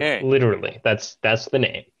suit. Okay. Literally, that's the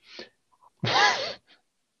name.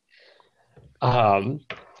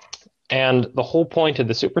 And the whole point of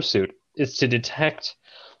the super suit is to detect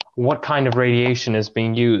what kind of radiation is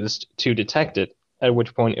being used to detect it, at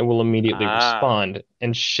which point it will immediately respond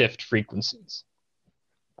and shift frequencies,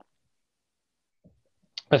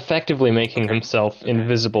 effectively making himself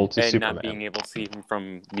invisible to Superman. And not being able to see him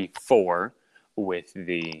from before with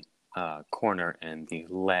the corner and the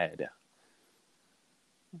lead.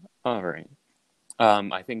 All right.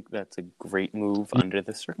 I think that's a great move under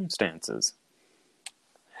the circumstances.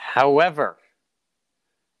 However,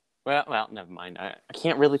 well, never mind. I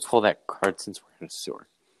can't really pull that card since we're in a sewer.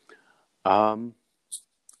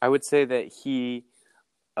 I would say that he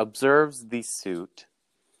observes the suit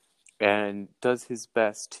and does his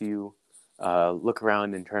best to look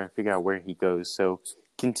around and try to figure out where he goes. So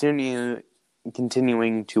continuing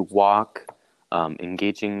to walk,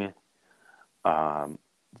 engaging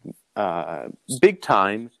big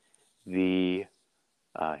time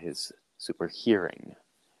his super hearing,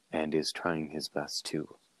 and is trying his best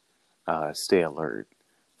to stay alert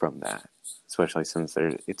from that, especially since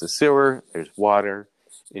it's a sewer, there's water,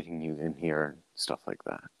 you can hear stuff like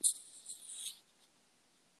that.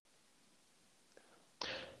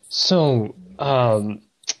 So,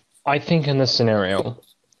 I think in this scenario,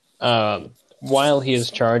 while he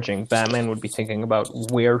is charging, Batman would be thinking about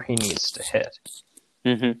where he needs to hit.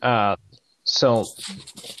 Mm-hmm. So,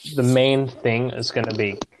 the main thing is going to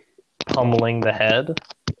be pummeling the head.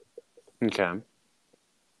 Okay.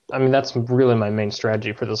 I mean, that's really my main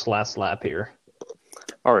strategy for this last lap here.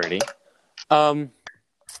 Alrighty.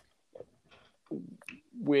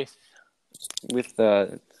 With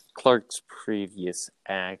Clark's previous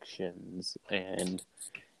actions and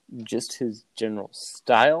just his general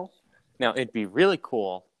style, now it'd be really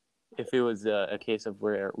cool if it was a case of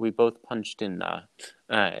where we both punched in,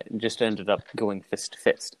 just ended up going fist to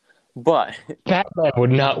fist. But Batman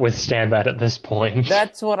would not withstand that at this point.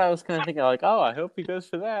 that's what I was kind of thinking. Like, oh, I hope he goes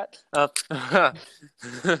for that,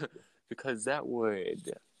 because that would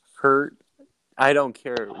hurt. I don't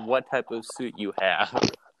care what type of suit you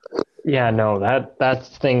have. Yeah, no, that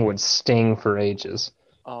thing would sting for ages.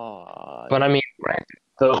 Oh, But I mean,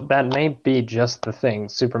 so that may be just the thing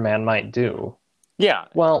Superman might do. yeah.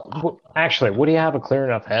 Well, actually, would he have a clear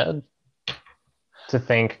enough head to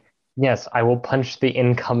think, yes, I will punch the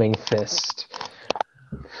incoming fist?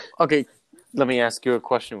 Okay, let me ask you a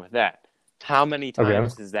question with that. How many Okay.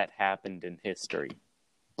 times has that happened in history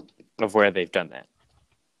of where they've done that?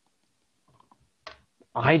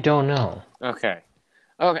 I don't know. Okay.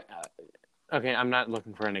 Okay. Okay, I'm not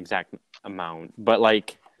looking for an exact amount, but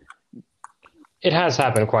like, It has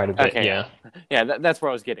happened quite a bit, okay, yeah. yeah, that's where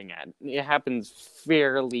I was getting at. It happens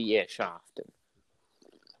fairly-ish often.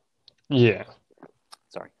 Yeah.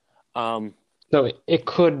 Sorry. So it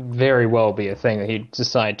could very well be a thing that he'd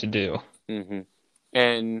decide to do. Mm-hmm.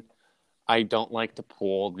 And I don't like to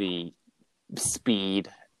pull the speed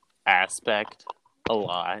aspect a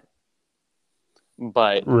lot,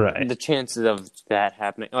 but Right. the chances of that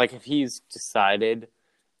happening, like if he's decided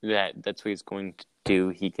that that's what he's going to do,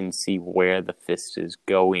 he can see where the fist is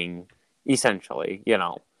going, essentially, you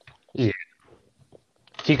know. Yeah.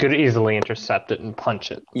 He could easily intercept it and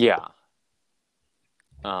punch it. Yeah.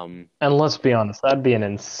 And let's be honest, that'd be an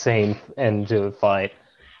insane end to the fight.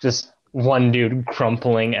 Just one dude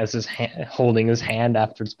crumpling as holding his hand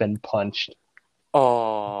after it's been punched.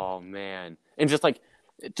 Oh man, and just think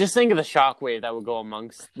of the shockwave that would go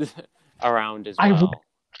amongst around as I well.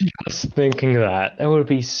 was thinking that would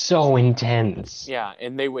be so intense. Yeah,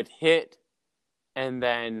 and they would hit, and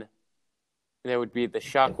then there would be the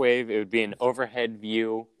shockwave. It would be an overhead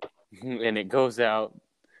view, and it goes out.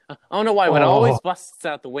 I don't know why, but it always busts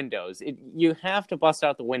out the windows. You have to bust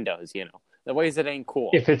out the windows, you know. Otherwise, it ain't cool.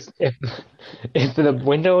 If the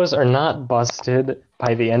windows are not busted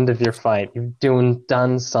by the end of your fight, you've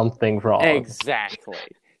done something wrong. Exactly.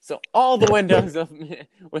 So all the windows of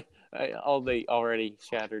all the already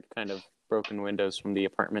shattered, kind of broken windows from the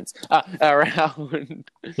apartments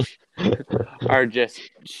around are just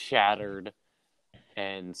shattered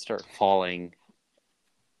and start falling,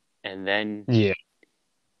 and then Yeah.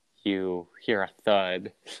 you hear a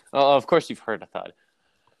thud. Well, of course you've heard a thud.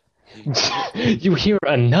 You hear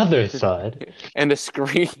another thud. And a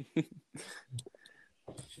scream.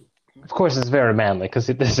 Of course, it's very manly because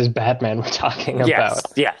this is Batman we're talking about.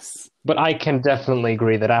 Yes. But I can definitely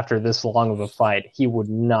agree that after this long of a fight, he would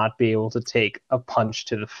not be able to take a punch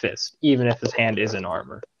to the fist, even if his hand is in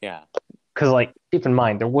armor. Yeah. Because, keep in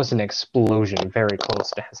mind, there was an explosion very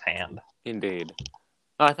close to his hand. Indeed.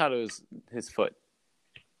 Oh, I thought it was his foot.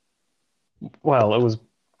 Well, it was...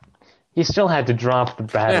 He still had to drop the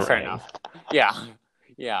batarang. Yeah, fair enough.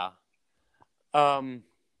 Yeah.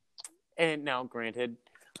 And now, granted,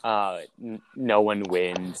 no one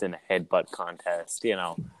wins in a headbutt contest, you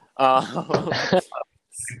know.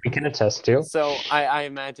 We can attest to. So I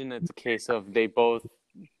imagine it's a case of they both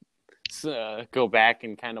go back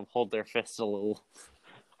and kind of hold their fists a little.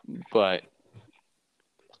 But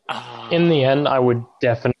in the end, I would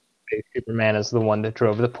definitely say Superman is the one that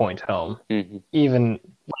drove the point home. Mm-hmm. Even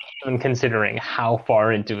considering how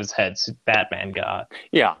far into his head Batman got.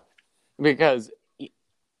 Yeah, because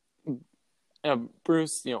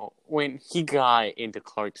Bruce, you know, when he got into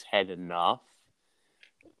Clark's head enough,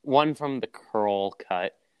 one from the curl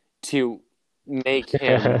cut to make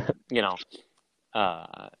him, you know,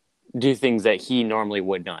 do things that he normally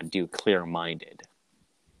would not do, clear-minded.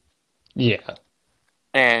 Yeah.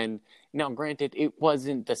 And now, granted, it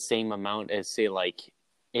wasn't the same amount as, say, like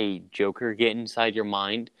a Joker get inside your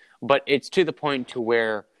mind, but it's to the point to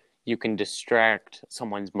where you can distract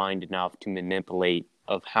someone's mind enough to manipulate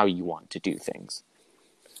of how you want to do things.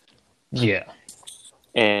 Yeah.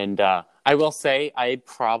 And I will say I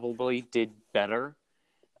probably did better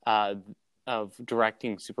of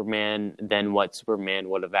directing Superman than what Superman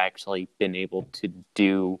would have actually been able to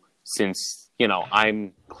do, since, you know,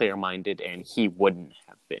 I'm clear-minded and he wouldn't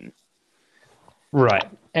have been. Right.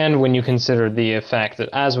 And when you consider the fact that,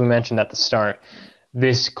 as we mentioned at the start,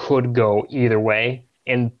 this could go either way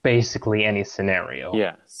in basically any scenario.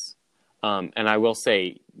 Yes. And I will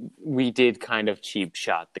say, we did kind of cheap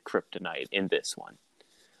shot the kryptonite in this one.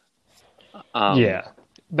 Yeah.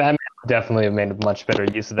 Batman would definitely have made a much better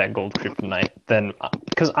use of that gold kryptonite than...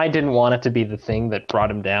 Because I didn't want it to be the thing that brought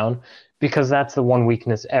him down, because that's the one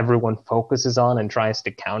weakness everyone focuses on and tries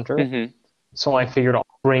to counter. Mm-hmm. So I figured I'll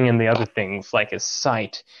bring in the other things, like his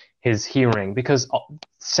sight, his hearing, because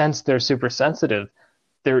since they're super sensitive,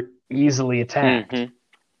 they're easily attacked. Mm-hmm.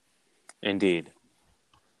 Indeed.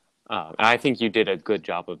 I think you did a good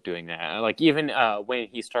job of doing that. Like even when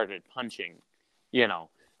he started punching, you know,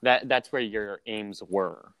 that's where your aims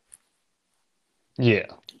were. Yeah.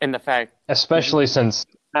 And the fact, Especially since,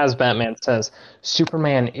 as Batman says,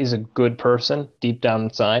 Superman is a good person deep down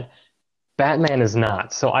inside. Batman is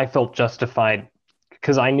not. So I felt justified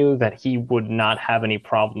because I knew that he would not have any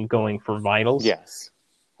problem going for vitals, yes.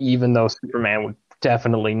 even though Superman would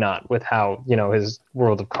definitely not with how, his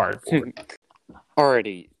world of cardboard.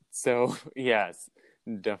 Already. So, yes,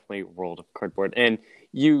 definitely World of Cardboard. And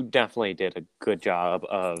you definitely did a good job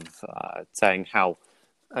of saying how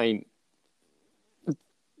I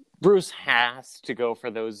Bruce has to go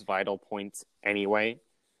for those vital points anyway.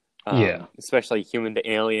 Yeah. Especially human to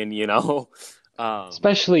alien,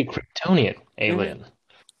 Especially Kryptonian alien.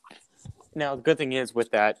 Now, the good thing is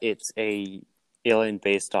with that, it's a alien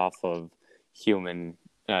based off of human,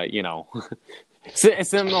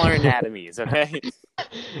 similar anatomies, okay?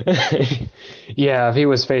 Yeah, if he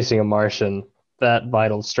was facing a Martian, that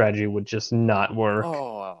vital strategy would just not work.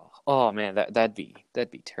 Oh man, that'd be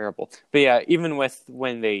terrible. But yeah, even with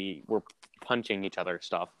when they were punching each other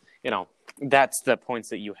stuff, that's the points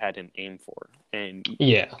that you had an aim for, and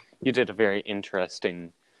Yeah, you did a very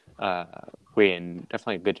interesting way, and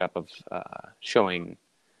definitely a good job of showing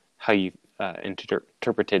how you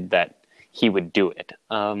interpreted that he would do it.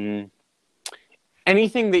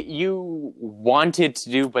 Anything that you wanted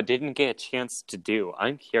to do but didn't get a chance to do?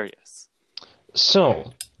 I'm curious.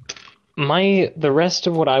 So, the rest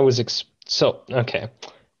of what I was okay.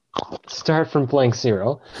 Start from blank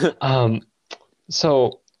zero.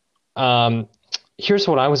 So, here's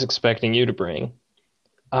what I was expecting you to bring.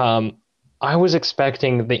 I was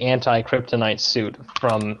expecting the anti-kryptonite suit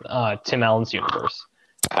from Tim Allen's universe,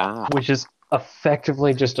 which is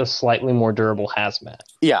effectively just a slightly more durable hazmat.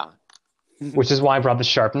 Yeah. Which is why I brought the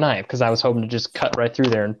sharp knife, because I was hoping to just cut right through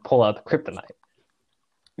there and pull out the kryptonite.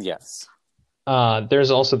 Yes. There's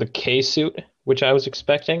also the K suit, which I was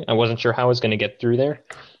expecting. I wasn't sure how I was going to get through there,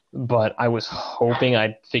 but I was hoping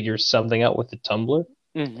I'd figure something out with the tumbler.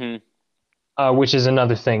 Which is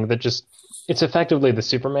another thing that it's effectively the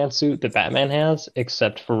Superman suit that Batman has,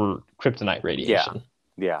 except for kryptonite radiation.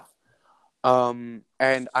 Yeah. And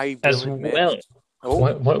I will admit...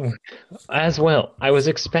 As well, I was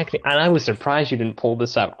expecting, and I was surprised you didn't pull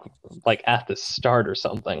this out like at the start or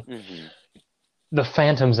something. The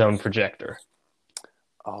Phantom Zone projector.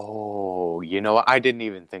 Oh, I didn't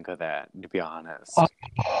even think of that, to be honest.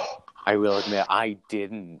 I will admit, I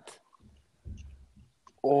didn't.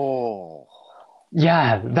 Oh.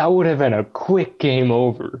 Yeah, that would have been a quick game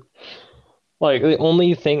over. Like, the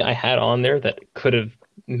only thing I had on there that could have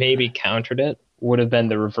maybe countered it would have been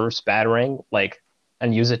the reverse batarang,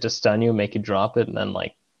 and use it to stun you, make you drop it, and then,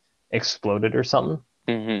 explode it or something.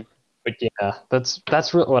 But yeah,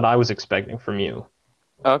 that's really what I was expecting from you.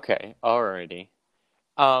 Okay, alrighty.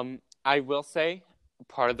 I will say,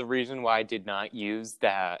 part of the reason why I did not use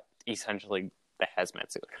that, essentially, the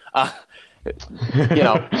hazmat suit,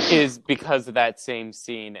 is because of that same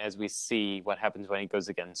scene as we see what happens when he goes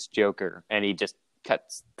against Joker, and he just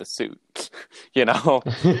cuts the suit,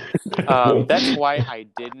 That's why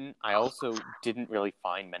I also didn't really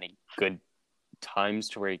find many good times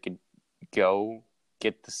to where he could go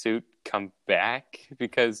get the suit, come back,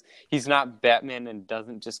 because he's not Batman and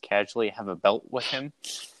doesn't just casually have a belt with him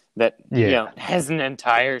that has an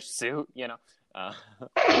entire suit,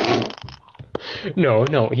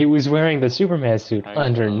 No, he was wearing the Superman suit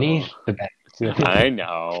underneath the Batman suit. I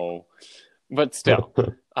know, but still,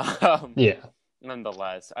 yeah.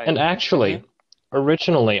 Nonetheless, and actually,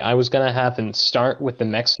 originally I was gonna have him start with the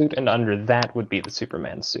mech suit, and under that would be the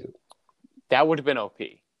Superman suit. That would have been OP.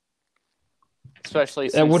 Especially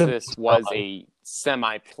since this was a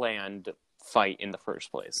semi-planned fight in the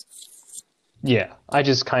first place. Yeah, I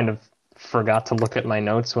just kind of forgot to look at my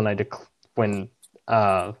notes when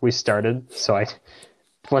we started, so I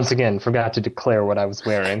once again forgot to declare what I was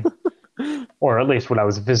wearing, or at least what I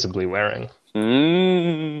was visibly wearing.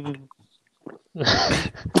 I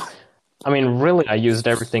mean, really, I used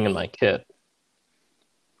everything in my kit.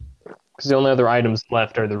 Because the only other items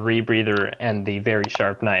left are the rebreather and the very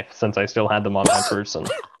sharp knife, since I still had them on my person.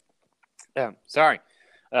 Yeah, sorry.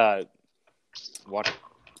 Water.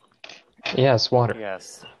 Yes, water.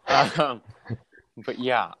 Yes. But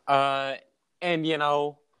yeah. And,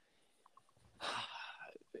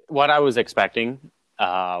 what I was expecting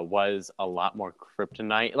was a lot more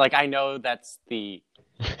kryptonite. Like, I know that's the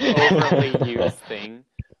overly used thing,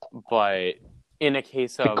 but in a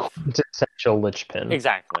case of... the quintessential linchpin.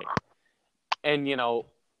 Exactly. And,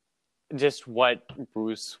 just what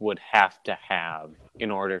Bruce would have to have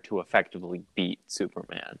in order to effectively beat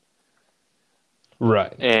Superman.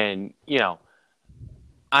 Right. And,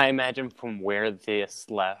 I imagine from where this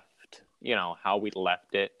left, how we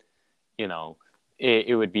left it,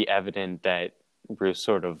 it would be evident that Bruce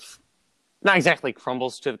sort of not exactly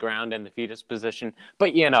crumbles to the ground in the fetus position,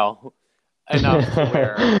 but, enough to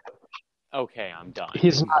where, okay, I'm done.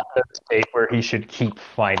 He's not in a state where he should keep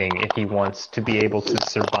fighting if he wants to be able to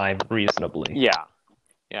survive reasonably. Yeah.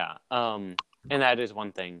 And that is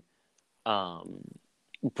one thing.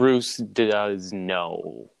 Bruce does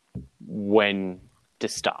know when to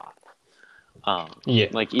stop.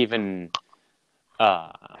 Like even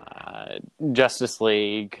Justice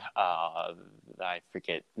League, I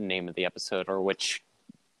forget the name of the episode or which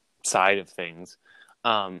side of things,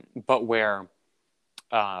 but where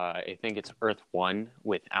I think it's Earth 1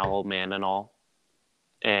 with Owlman and all,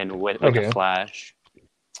 and with the Flash,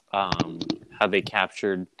 how they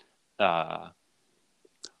captured our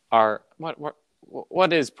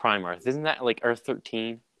what is Prime Earth? Isn't that like Earth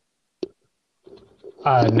 13?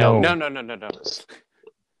 No.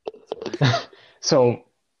 So,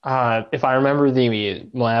 if I remember the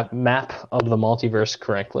map of the multiverse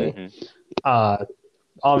correctly,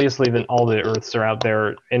 obviously then all the Earths are out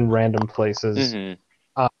there in random places,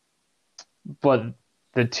 but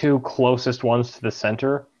the two closest ones to the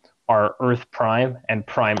center are Earth Prime and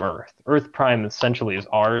Prime Earth. Earth Prime essentially is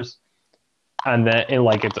ours, and then in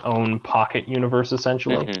like its own pocket universe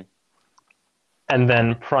essentially. And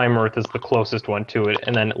then Prime Earth is the closest one to it,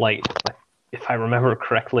 and then like if I remember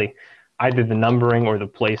correctly, either the numbering or the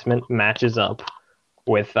placement matches up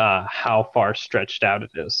with how far stretched out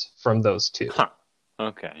it is from those two. Huh.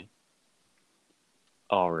 Okay.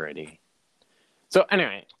 Alrighty. So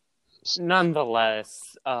anyway,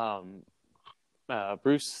 nonetheless,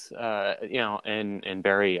 Bruce, and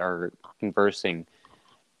Barry are conversing,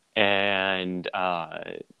 and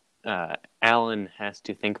Alan has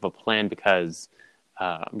to think of a plan because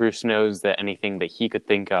Bruce knows that anything that he could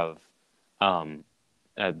think of,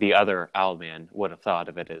 the other Owlman would have thought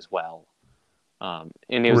of it as well. And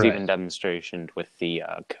it was even demonstrated with the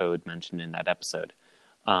code mentioned in that episode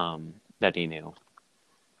that he knew.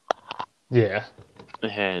 Yeah.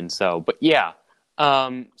 And so, but yeah,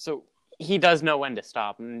 so he does know when to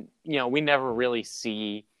stop. And, we never really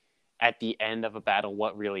see at the end of a battle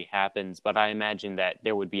what really happens, but I imagine that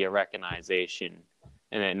there would be a recognition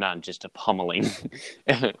and then not just a pummeling.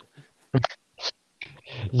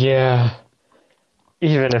 Yeah.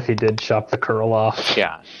 Even if he did chop the curl off.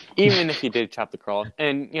 Yeah. Even if he did chop the curl off.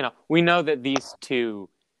 And, we know that these two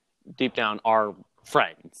deep down are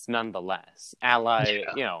friends nonetheless. Ally,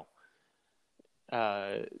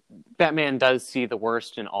 Batman does see the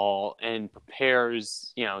worst in all and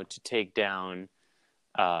prepares, to take down.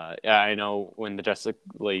 I know when the Justice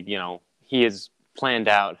League, he has planned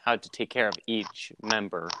out how to take care of each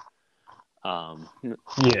member.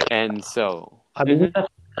 And so I believe that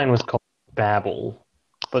line was called Babel,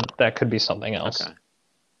 but that could be something else. Okay.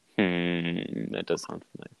 That does sound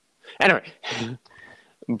familiar. Anyway,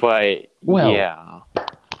 but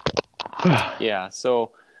yeah.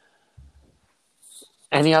 So.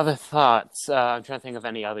 Any other thoughts? I'm trying to think of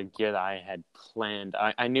any other gear that I had planned.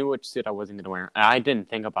 I knew which suit I wasn't going to wear. I didn't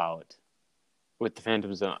think about with the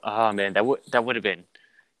Phantom Zone. Oh man, that would have been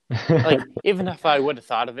like even if I would have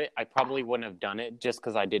thought of it, I probably wouldn't have done it just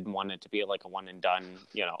because I didn't want it to be like a one and done,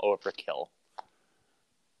 overkill.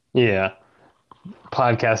 Yeah.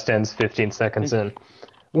 Podcast ends 15 seconds in.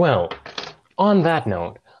 Well, on that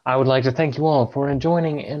note, I would like to thank you all for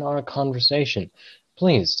joining in our conversation.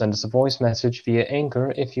 Please send us a voice message via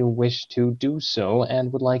Anchor if you wish to do so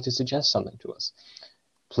and would like to suggest something to us.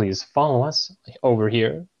 Please follow us over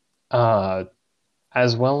here,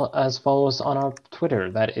 as well as follow us on our Twitter.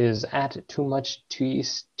 That is at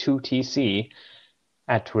toomuch2tc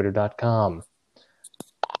at twitter.com.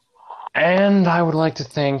 And I would like to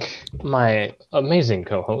thank my amazing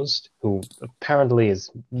co-host, who apparently is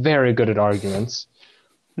very good at arguments,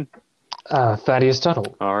 Thaddeus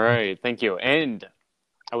Tuttle. All right, thank you. And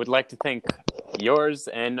I would like to thank yours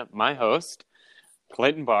and my host,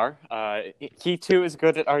 Clayton Barr. He too is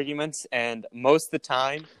good at arguments, and most of the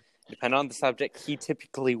time, depending on the subject, he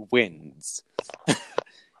typically wins.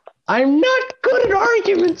 I'm not good at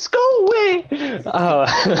arguments. Go away.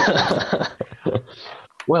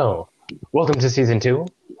 Well, welcome to Season 2.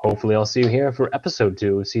 Hopefully I'll see you here for Episode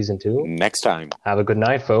 2 of Season 2. Next time. Have a good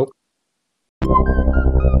night, folks.